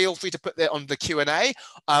questions, feel free to put that on the Q&A.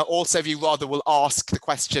 Also, if you rather will ask the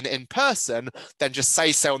question in person, then just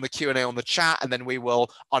say so on the Q&A on the chat, and then we will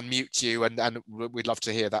unmute you, and we'd love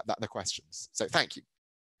to hear the questions. So thank you.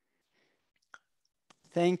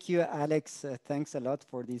 Thank you, Alex. Thanks a lot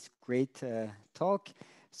for this great talk.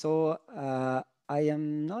 So I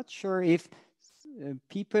am not sure if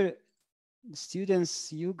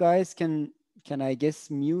students, you guys can can I guess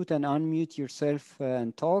mute and unmute yourself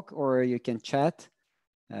and talk, or you can chat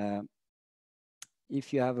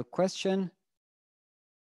if you have a question.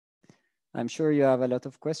 I'm sure you have a lot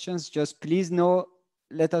of questions. Just please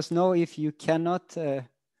let us know if you cannot.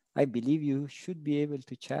 I believe you should be able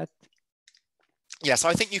to chat. Yeah, so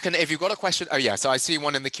I think you can, if you've got a question. Oh yeah, so I see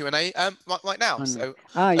one in the Q&A right now. So,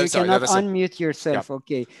 you sorry, cannot unmute yourself. Yeah.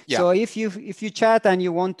 Okay. Yeah. So if you chat and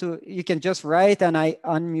you want to, you can just write and I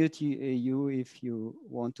unmute you if you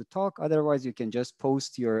want to talk. Otherwise, you can just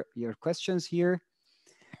post your questions here.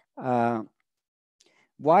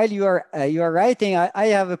 While you are writing, I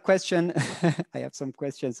have a question. I have some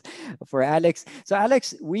questions for Alex. So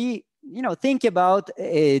Alex, we think about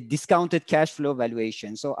a discounted cash flow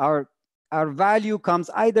valuation. So our value comes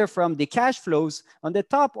either from the cash flows on the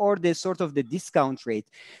top or the sort of the discount rate.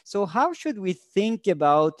 So how should we think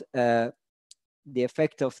about the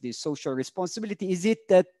effect of the social responsibility? Is it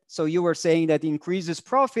that, so you were saying that increases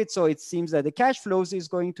profit, so it seems that the cash flows is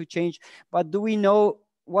going to change, but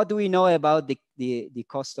what do we know about the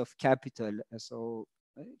cost of capital? So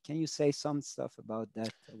can you say some stuff about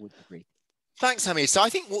that? That would be great. Thanks, Hamid. So I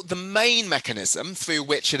think the main mechanism through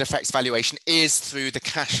which it affects valuation is through the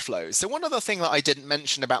cash flows. So one other thing that I didn't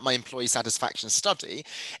mention about my employee satisfaction study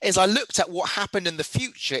is I looked at what happened in the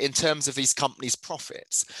future in terms of these companies'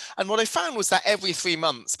 profits. And what I found was that every 3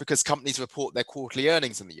 months, because companies report their quarterly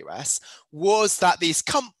earnings in the US, was that these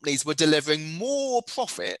companies were delivering more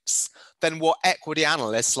profits than what equity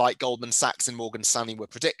analysts like Goldman Sachs and Morgan Stanley were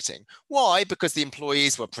predicting. Why? Because the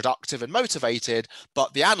employees were productive and motivated,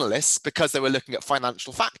 but the analysts, because they were looking at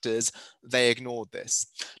financial factors, they ignored this.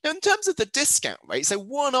 Now, in terms of the discount rate, so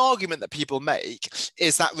one argument that people make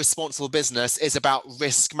is that responsible business is about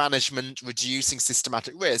risk management, reducing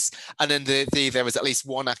systematic risk. And then there was at least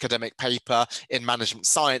one academic paper in management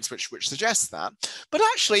science which suggests that. But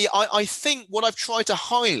actually, I think what I've tried to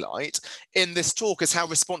highlight in this talk is how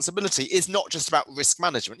responsibility is not just about risk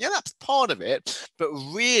management. Yeah, that's part of it, but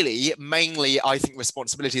really, mainly, I think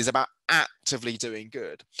responsibility is about actively doing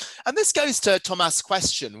good. And this goes to Thomas'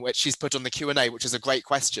 question, which he's put on the Q&A, which is a great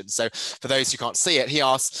question. So for those who can't see it, he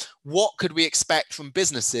asks, what could we expect from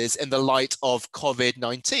businesses in the light of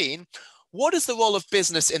COVID-19? What is the role of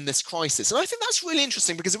business in this crisis? And I think that's really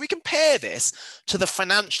interesting, because if we compare this to the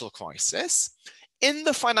financial crisis, in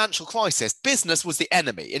the financial crisis, business was the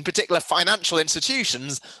enemy. In particular, financial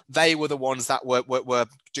institutions, they were the ones that were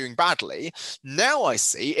doing badly. Now I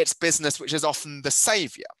see it's business which is often the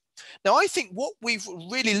savior. Now, I think what we've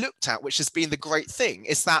really looked at, which has been the great thing,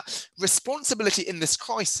 is that responsibility in this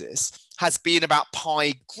crisis has been about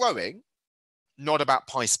pie growing, not about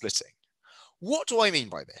pie splitting. What do I mean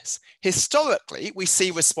by this? Historically, we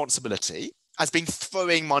see responsibility as being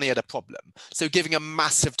throwing money at a problem. So giving a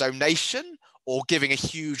massive donation or giving a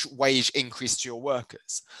huge wage increase to your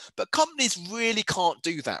workers. But companies really can't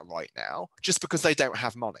do that right now just because they don't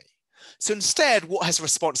have money. So instead, what has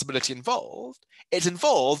responsibility involved? It's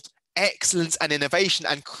involved excellence and innovation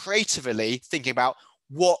and creatively thinking about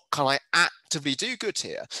what can I actively do good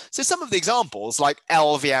here? So some of the examples, like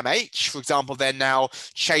LVMH, for example, they're now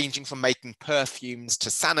changing from making perfumes to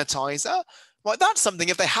sanitizer. Right, that's something,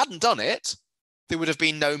 if they hadn't done it, there would have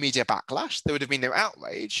been no media backlash, there would have been no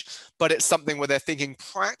outrage, but it's something where they're thinking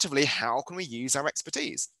proactively, how can we use our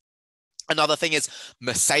expertise? Another thing is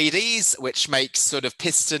Mercedes, which makes sort of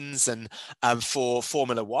pistons and for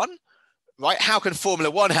Formula One. Right? How can Formula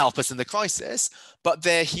One help us in the crisis? But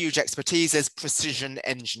their huge expertise is precision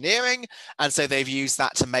engineering. And so they've used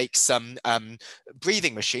that to make some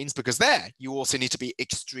breathing machines, because there you also need to be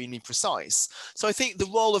extremely precise. So I think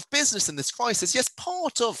the role of business in this crisis, yes,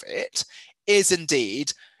 part of it is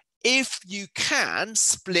indeed, if you can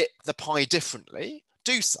split the pie differently,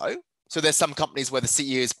 do so. So there's some companies where the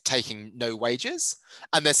CEO is taking no wages,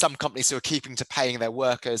 and there's some companies who are keeping to paying their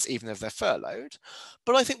workers even if they're furloughed.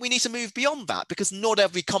 But I think we need to move beyond that, because not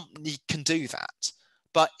every company can do that.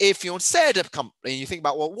 But if you're instead a company, you think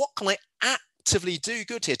about, well, what can I actively do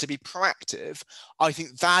good here to be proactive? I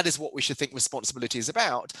think that is what we should think responsibility is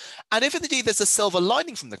about. And if indeed there's a silver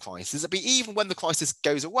lining from the crisis, it'd be even when the crisis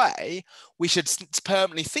goes away, we should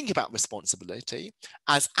permanently think about responsibility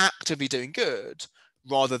as actively doing good,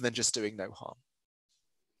 rather than just doing no harm.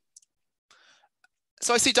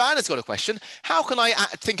 So I see Diana's got a question. How can I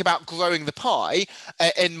think about growing the pie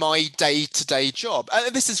in my day-to-day job?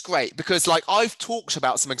 This is great, because like I've talked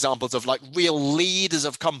about some examples of like real leaders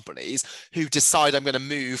of companies who decide I'm going to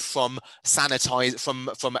move from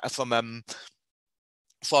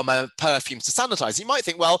from perfumes to sanitizer. You might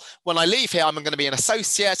think, well, when I leave here, I'm going to be an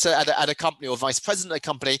associate at a company or vice president at a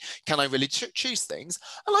company. Can I really choose things?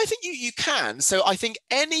 And I think you can. So I think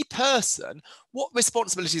any person, what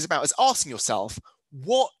responsibility is about is asking yourself,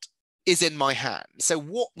 what is in my hand? So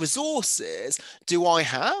what resources do I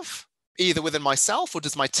have, either within myself or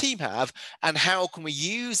does my team have, and how can we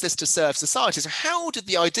use this to serve society? So how did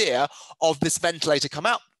the idea of this ventilator come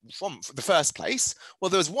out from the first place? Well,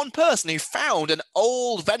 there was one person who found an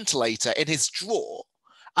old ventilator in his drawer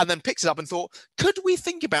and then picked it up and thought, could we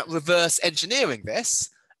think about reverse engineering this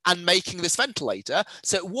and making this ventilator?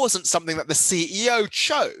 So it wasn't something that the CEO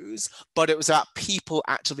chose, but it was that people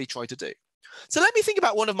actively tried to do. So let me think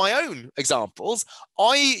about one of my own examples.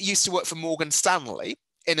 I used to work for Morgan Stanley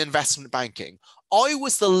in investment banking. I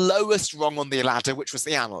was the lowest rung on the ladder, which was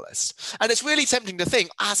the analyst. And it's really tempting to think,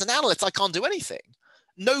 as an analyst, I can't do anything.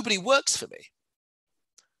 Nobody works for me.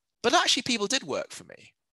 But actually, people did work for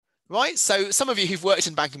me, right? So some of you who've worked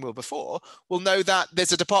in banking world before will know that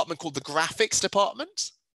there's a department called the graphics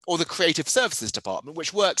department or the creative services department,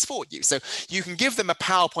 which works for you. So you can give them a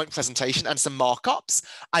PowerPoint presentation and some markups,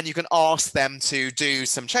 and you can ask them to do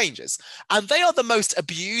some changes. And they are the most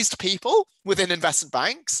abused people within investment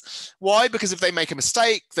banks. Why? Because if they make a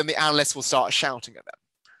mistake, then the analysts will start shouting at them.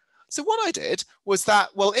 So what I did was that,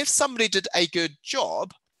 well, if somebody did a good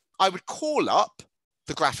job, I would call up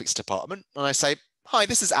the graphics department and I say, hi,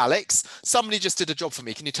 this is Alex. Somebody just did a job for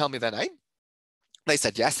me. Can you tell me their name? They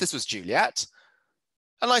said, yes, this was Juliet.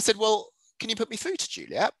 And I said, well, can you put me through to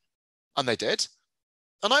Juliet? And they did.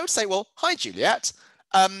 And I would say, well, hi, Juliet.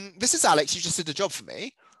 This is Alex. You just did a job for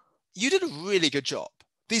me. You did a really good job.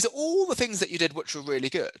 These are all the things that you did which were really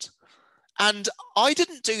good. And I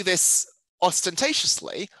didn't do this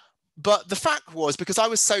ostentatiously, but the fact was, because I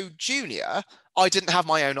was so junior, I didn't have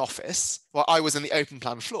my own office. Well, I was in the open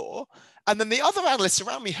plan floor. And then the other analysts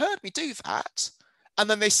around me heard me do that. And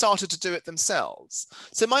then they started to do it themselves.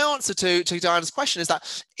 So my answer to Diana's question is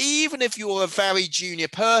that even if you're a very junior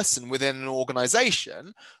person within an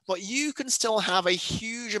organization, but you can still have a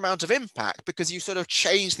huge amount of impact because you sort of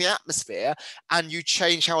change the atmosphere and you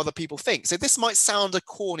change how other people think. So this might sound a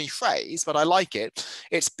corny phrase, but I like it.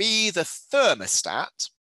 It's be the thermostat,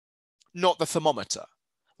 not the thermometer.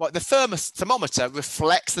 Right, the thermometer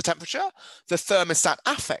reflects the temperature, the thermostat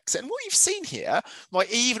affects it. And what you've seen here,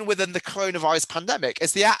 right, even within the coronavirus pandemic,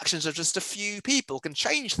 is the actions of just a few people can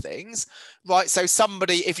change things, right? So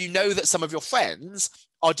somebody, if you know that some of your friends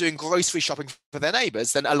are doing grocery shopping for their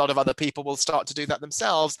neighbors, then a lot of other people will start to do that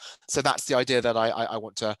themselves. So that's the idea that I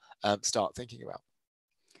want to start thinking about.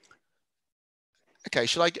 Okay,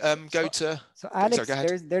 shall I go to... So Alex, sorry, go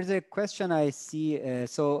ahead. there's a question I see.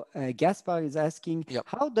 Gaspar is asking, yep.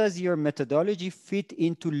 How does your methodology fit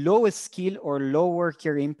into lowest skill or low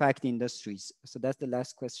worker impact industries? So that's the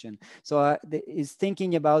last question. So is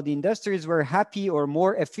thinking about the industries where happy or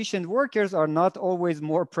more efficient workers are not always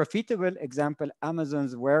more profitable. Example,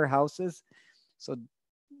 Amazon's warehouses. So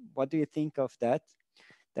what do you think of that?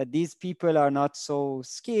 That these people are not so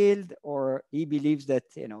skilled, or he believes that,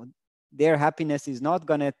 you know, their happiness is not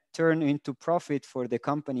going to turn into profit for the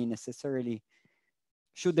company necessarily.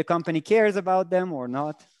 Should the company cares about them or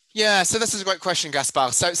not? Yeah, so this is a great question,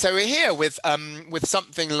 Gaspar. So we're here with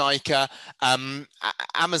something like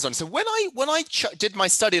Amazon. So when I did my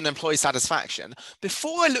study on employee satisfaction,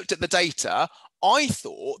 before I looked at the data, I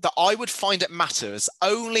thought that I would find it matters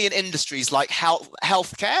only in industries like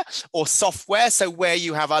healthcare or software, so where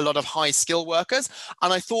you have a lot of high skill workers,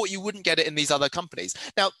 and I thought you wouldn't get it in these other companies.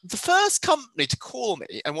 Now, the first company to call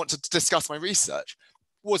me and want to discuss my research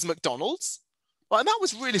was McDonald's. Well, and that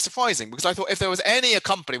was really surprising, because I thought if there was a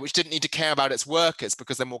company which didn't need to care about its workers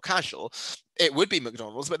because they're more casual, it would be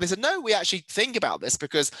McDonald's. But they said, no, we actually think about this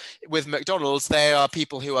because with McDonald's, there are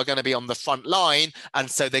people who are going to be on the front line,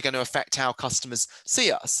 and so they're going to affect how customers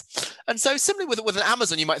see us. And so similarly with an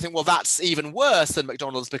Amazon, you might think, well, that's even worse than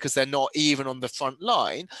McDonald's because they're not even on the front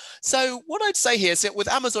line. So what I'd say here is that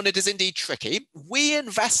with Amazon, it is indeed tricky. We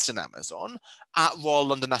invest in Amazon at Royal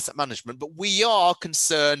London Asset Management, but we are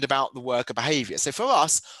concerned about the worker behavior. So for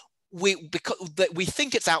us, we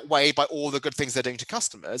think it's outweighed by all the good things they're doing to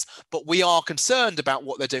customers, but we are concerned about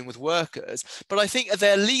what they're doing with workers. But I think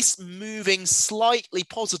they're at least moving slightly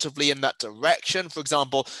positively in that direction. For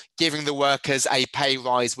example, giving the workers a pay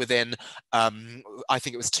rise within, I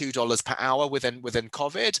think it was $2 per hour within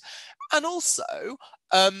COVID. And also,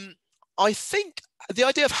 I think the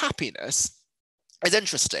idea of happiness is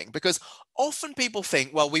interesting, because often people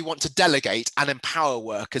think, well, we want to delegate and empower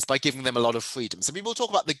workers by giving them a lot of freedom. So people talk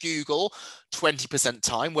about the Google 20%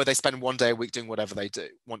 time where they spend 1 day a week doing whatever they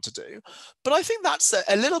want to do. But I think that's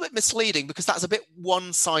a little bit misleading because that's a bit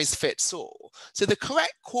one size fits all. So the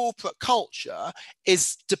correct corporate culture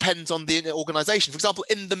depends on the organization. For example,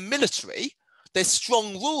 in the military, there's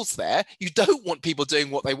strong rules there. You don't want people doing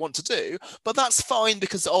what they want to do, but that's fine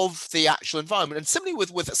because of the actual environment. And similarly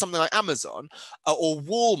with something like Amazon or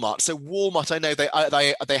Walmart. So Walmart, I know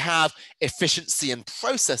they have efficiency and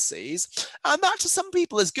processes, and that to some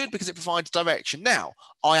people is good because it provides direction. Now,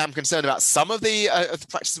 I am concerned about some of the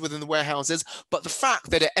practices within the warehouses, but the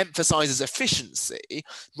fact that it emphasizes efficiency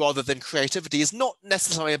rather than creativity is not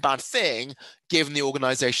necessarily a bad thing, given the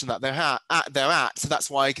organization that they're at. So that's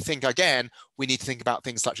why I think, again, we need to think about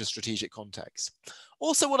things such as strategic context.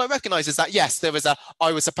 Also, what I recognize is that, yes,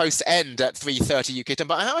 I was supposed to end at 3:30 UK time,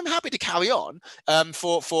 but I'm happy to carry on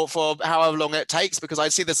for however long it takes, because I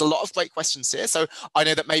see there's a lot of great questions here. So I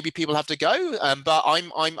know that maybe people have to go, but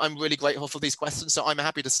I'm really grateful for these questions. So I'm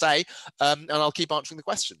happy to stay and I'll keep answering the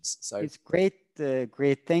questions. So it's great.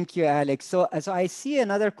 Great. Thank you, Alex. So I see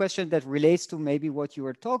another question that relates to maybe what you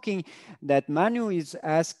were talking, that Manu is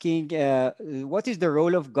asking, what is the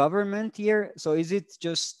role of government here? So is it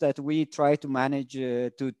just that we try to manage,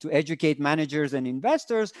 to educate managers and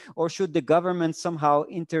investors, or should the government somehow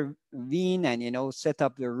intervene and, set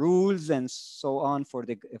up the rules and so on for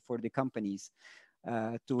the companies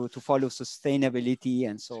to follow sustainability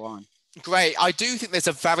and so on? Great. I do think there's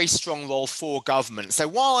a very strong role for government. So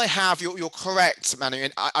while I have, you're correct, Manu,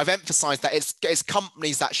 and I've emphasized that it's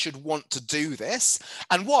companies that should want to do this.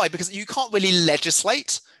 And why? Because you can't really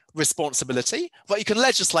legislate responsibility, but you can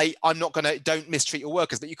legislate, don't mistreat your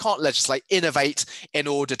workers, but you can't legislate innovate in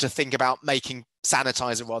order to think about making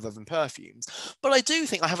sanitizer rather than perfumes. But I do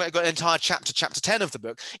think, I have got an entire chapter 10 of the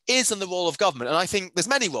book, is in the role of government. And I think there's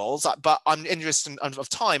many roles, but I'm interested of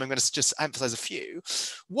time, I'm going to just emphasize a few.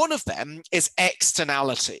 One of them is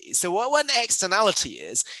externality. So what an externality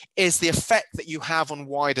is the effect that you have on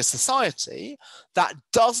wider society that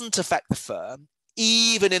doesn't affect the firm,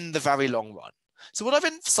 even in the very long run. So what I've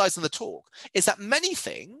emphasized in the talk is that many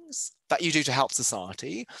things that you do to help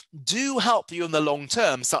society do help you in the long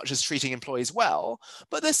term, such as treating employees well,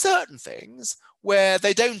 but there's certain things where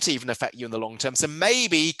they don't even affect you in the long term. So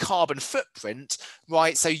maybe carbon footprint,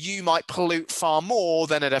 right? So you might pollute far more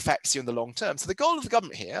than it affects you in the long term. So the goal of the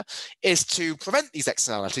government here is to prevent these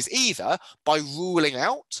externalities, either by ruling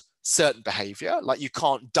out certain behavior, like you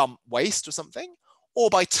can't dump waste or something, or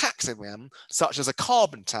by taxing them, such as a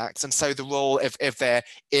carbon tax. And so the role, if there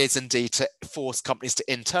is indeed, to force companies to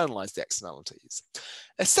internalize the externalities.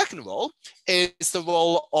 A second role is the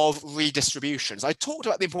role of redistributions. I talked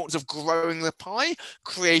about the importance of growing the pie,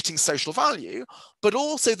 creating social value, but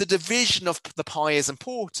also the division of the pie is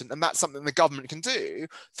important. And that's something the government can do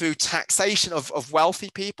through taxation of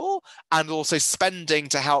wealthy people, and also spending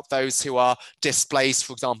to help those who are displaced,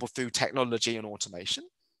 for example, through technology and automation.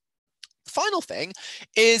 The final thing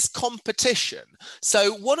is competition.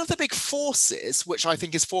 So one of the big forces, which I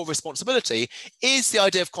think is for responsibility, is the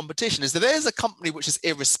idea of competition. Is that there's a company which is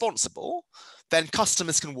irresponsible, then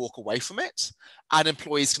customers can walk away from it and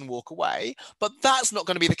employees can walk away. But that's not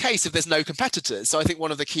going to be the case if there's no competitors. So I think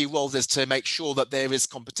one of the key roles is to make sure that there is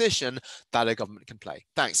competition that a government can play.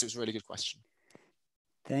 Thanks. It was a really good question.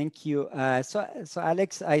 Thank you. So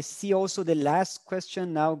Alex, I see also the last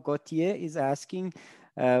question now. Gautier is asking,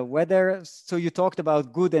 so you talked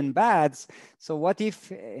about good and bads. So what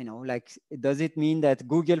if, does it mean that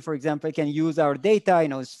Google, for example, can use our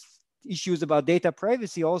data? Issues about data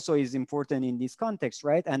privacy also is important in this context,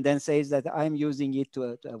 right? And then says that I'm using it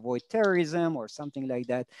to avoid terrorism or something like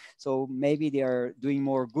that. So maybe they are doing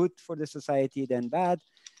more good for the society than bad,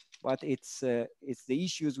 but it's the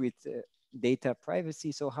issues with data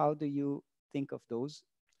privacy. So how do you think of those?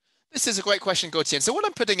 This is a great question, Gautier. So what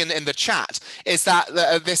I'm putting in the chat is that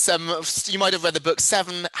you might have read the book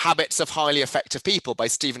 7 Habits of Highly Effective People by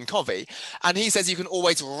Stephen Covey. And he says you can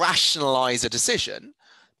always rationalize a decision,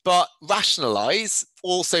 but rationalize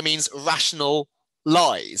also means rational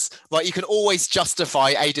lies, right? You can always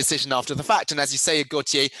justify a decision after the fact. And as you say,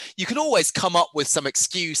 Gautier, you can always come up with some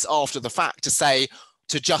excuse after the fact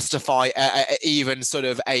to justify even sort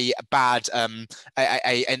of a bad, an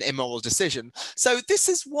immoral decision. So this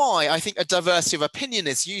is why I think a diversity of opinion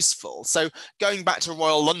is useful. So going back to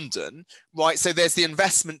Royal London, right? So there's the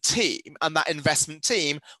investment team, and that investment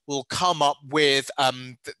team will come up with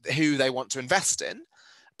who they want to invest in.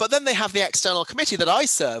 But then they have the external committee that I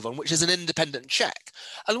serve on, which is an independent check.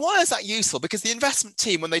 And why is that useful? Because the investment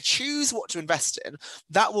team, when they choose what to invest in,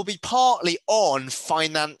 that will be partly on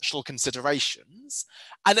financial considerations.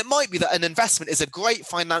 And it might be that an investment is a great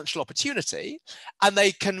financial opportunity, and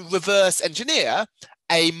they can reverse engineer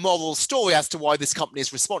a moral story as to why this company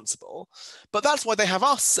is responsible. But that's why they have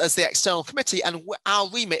us as the external committee, and our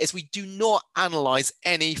remit is we do not analyze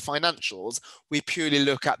any financials. We purely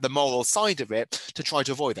look at the moral side of it to try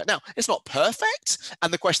to avoid that. Now, it's not perfect,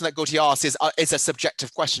 and the question that Gautier asked is a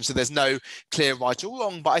subjective question, so there's no clear right or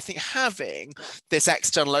wrong, but I think having this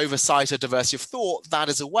external oversight of diversity of thought, that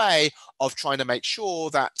is a way of trying to make sure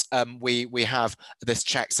that we have this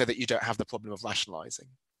check so that you don't have the problem of rationalizing.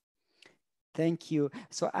 Thank you.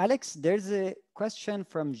 So Alex, there's a question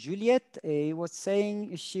from Juliet. She was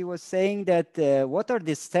saying that what are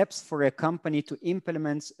the steps for a company to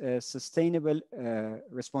implement sustainable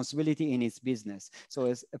responsibility in its business? So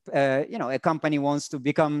as a company wants to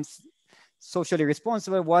become socially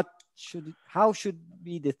responsible, how should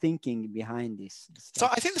be the thinking behind this? So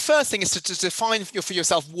I think the first thing is to define for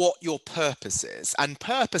yourself what your purpose is, and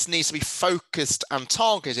purpose needs to be focused and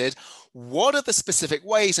targeted. What are the specific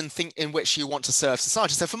ways in which you want to serve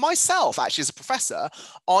society? So for myself, actually, as a professor,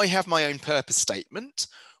 I have my own purpose statement,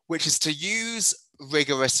 which is to use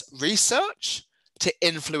rigorous research to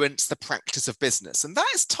influence the practice of business. And that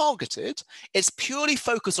is targeted. It's purely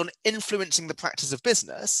focused on influencing the practice of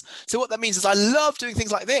business. So what that means is I love doing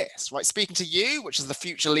things like this, right? Speaking to you, which is the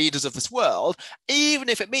future leaders of this world, even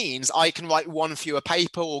if it means I can write one fewer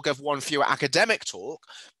paper or give one fewer academic talk,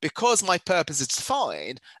 because my purpose is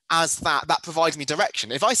defined as that provides me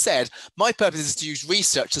direction. If I said my purpose is to use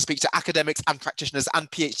research to speak to academics and practitioners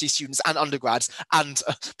and PhD students and undergrads and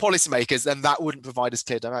policymakers, then that wouldn't provide us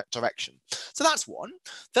clear direction. So that's one.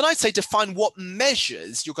 Then I'd say define what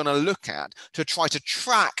measures you're going to look at to try to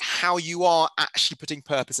track how you are actually putting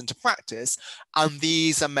purpose into practice. And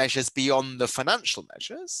these are measures beyond the financial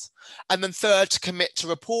measures. And then third, to commit to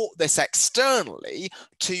report this externally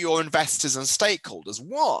to your investors and stakeholders.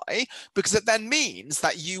 Why? Because it then means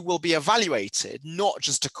that you will be evaluated not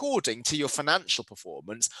just according to your financial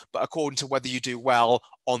performance, but according to whether you do well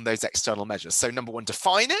on those external measures. So number one,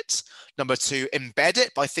 define it. Number two, embed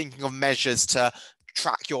it by thinking of measures to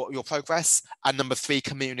track your progress. And number three,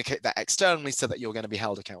 communicate that externally so that you're going to be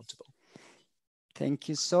held accountable. Thank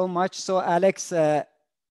you so much. So Alex,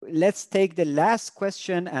 let's take the last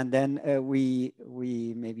question and then we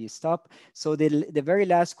maybe stop. So the very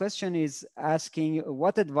last question is asking,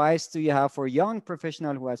 what advice do you have for a young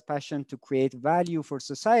professional who has passion to create value for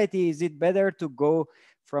society? Is it better to go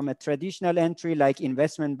from a traditional entry like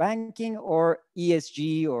investment banking or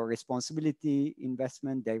ESG or responsibility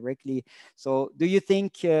investment directly? So do you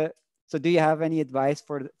think, so do you have any advice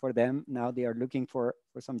for them now? They are looking for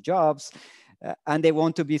some jobs and they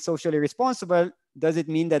want to be socially responsible. Does it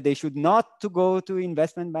mean that they should not to go to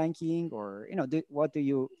investment banking, or what do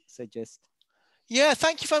you suggest? Yeah,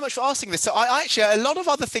 thank you very much for asking this. So I actually, a lot of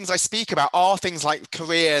other things I speak about are things like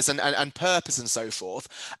careers and purpose and so forth.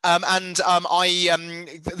 There's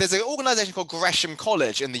an organization called Gresham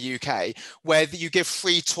College in the UK where you give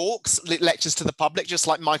free talks, lectures to the public, just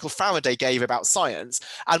like Michael Faraday gave about science.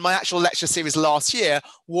 And my actual lecture series last year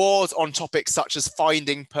was on topics such as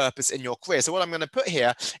finding purpose in your career. So what I'm going to put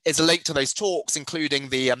here is a link to those talks, including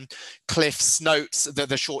the Cliff's notes,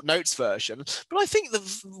 the short notes version. But I think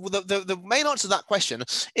the main answer to that question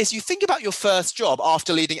is you think about your first job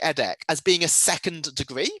after leading EDHEC as being a second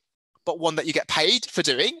degree, but one that you get paid for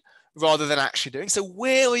doing rather than actually doing. So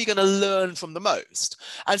where are you going to learn from the most?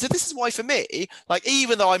 And so this is why for me, like,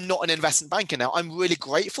 even though I'm not an investment banker now, I'm really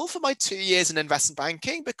grateful for my 2 years in investment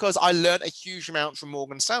banking because I learned a huge amount from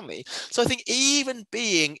Morgan Stanley. So I think even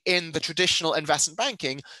being in the traditional investment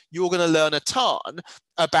banking, you're going to learn a ton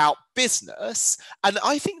about business. And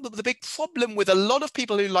I think that the big problem with a lot of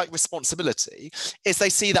people who like responsibility is they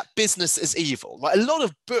see that business is evil. Like, a lot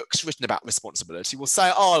of books written about responsibility will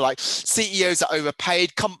say, oh, like, CEOs are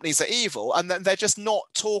overpaid, companies are evil, and then they're just not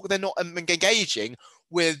they're not engaging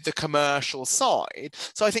with the commercial side.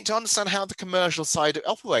 So I think to understand how the commercial side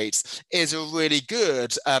operates is a really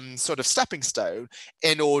good sort of stepping stone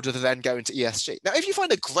in order to then go into ESG. Now, if you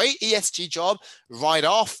find a great ESG job right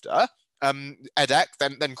after EDHEC,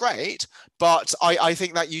 then great. But I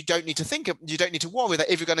think that you don't need to worry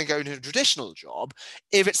that if you're going to go into a traditional job,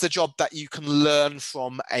 if it's the job that you can learn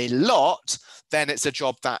from a lot, then it's a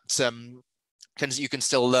job that you can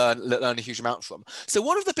still learn a huge amount from. So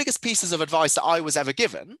one of the biggest pieces of advice that I was ever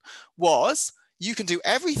given was, you can do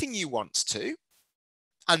everything you want to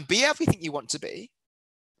and be everything you want to be,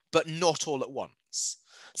 but not all at once.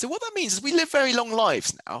 So what that means is we live very long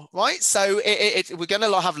lives now, right? So we're going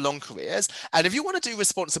to have long careers. And if you want to do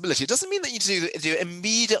responsibility, it doesn't mean that you do it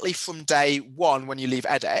immediately from day one when you leave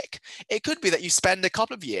EDHEC. It could be that you spend a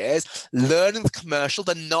couple of years learning the commercial,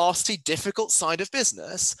 the nasty, difficult side of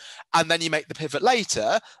business, and then you make the pivot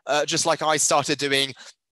later, just like I started doing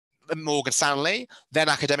Morgan Stanley, then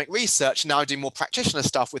academic research. Now I do more practitioner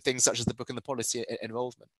stuff with things such as the book and the policy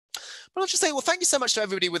involvement. But I'll just say, well, thank you so much to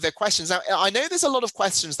everybody with their questions. Now, I know there's a lot of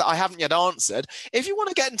questions that I haven't yet answered. If you want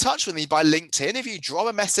to get in touch with me by LinkedIn, if you drop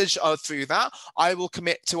a message through that, I will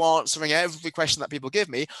commit to answering every question that people give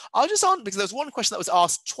me. I'll just answer, because there was one question that was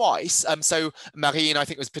asked twice. So Marine, I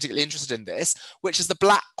think, was particularly interested in this, which is the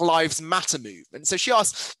Black Lives Matter movement. So she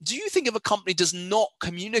asked, do you think if a company does not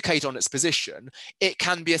communicate on its position, it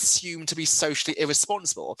can be assumed to be socially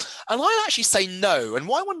irresponsible? And I actually say no. And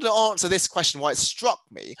why I wanted to answer this question, why it struck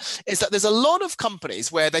me, is that there's a lot of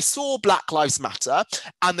companies where they saw Black Lives Matter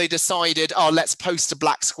and they decided, oh, let's post a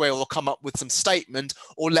black square or come up with some statement,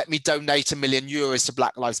 or let me donate €1 million to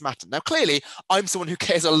Black Lives Matter. Now, clearly, I'm someone who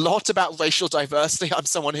cares a lot about racial diversity. I'm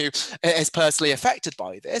someone who is personally affected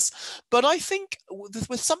by this. But I think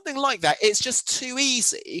with something like that, it's just too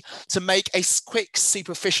easy to make a quick,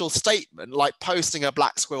 superficial statement like posting a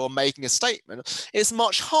black square or making a statement. It's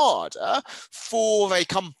much harder for a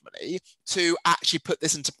company to actually put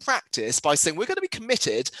this into practice by saying we're going to be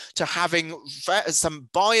committed to having some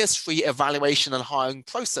bias-free evaluation and hiring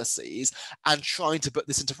processes and trying to put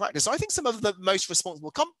this into practice. So I think some of the most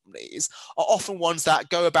responsible companies are often ones that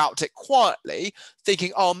go about it quietly,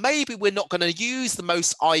 thinking, oh, maybe we're not going to use the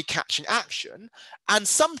most eye-catching action. And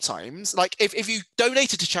sometimes, like if you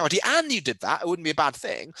donated to charity and you did that, it wouldn't be a bad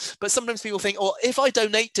thing. But sometimes people think, oh, if I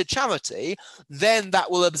donate to charity, then that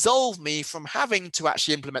will absolve me from having to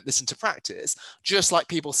actually implement this into practice, just like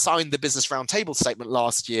people signed the Business Roundtable statement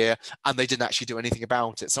last year and they didn't actually do anything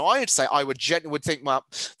about it. So I would say I would think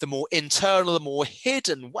about the more internal, the more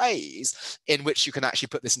hidden ways in which you can actually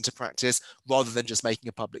put this into practice rather than just making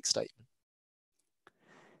a public statement.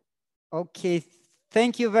 Okay,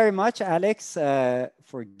 thank you very much, Alex,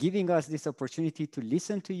 for giving us this opportunity to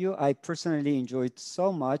listen to you. I personally enjoyed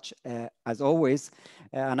so much, as always,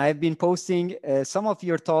 and I've been posting some of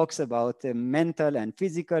your talks about mental and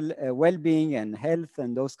physical well-being and health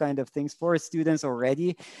and those kind of things for students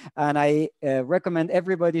already. And I recommend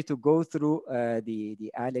everybody to go through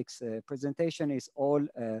the Alex presentation. It's all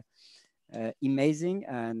amazing,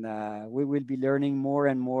 and we will be learning more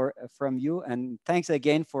and more from you. And thanks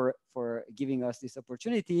again for giving us this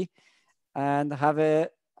opportunity, and have a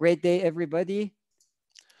great day, everybody.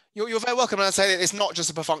 You're very welcome. And I say that it's not just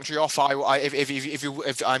a perfunctory offer.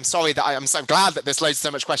 I'm sorry that I'm so glad that there's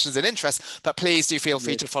so much questions and interest, but please do feel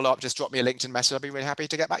free to follow up. Just drop me a LinkedIn message. I'll be really happy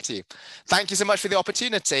to get back to you. Thank you so much for the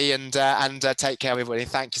opportunity, and take care, everybody.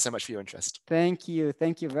 Thank you so much for your interest. Thank you.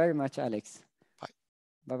 Thank you very much, Alex. Bye.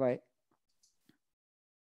 Bye-bye.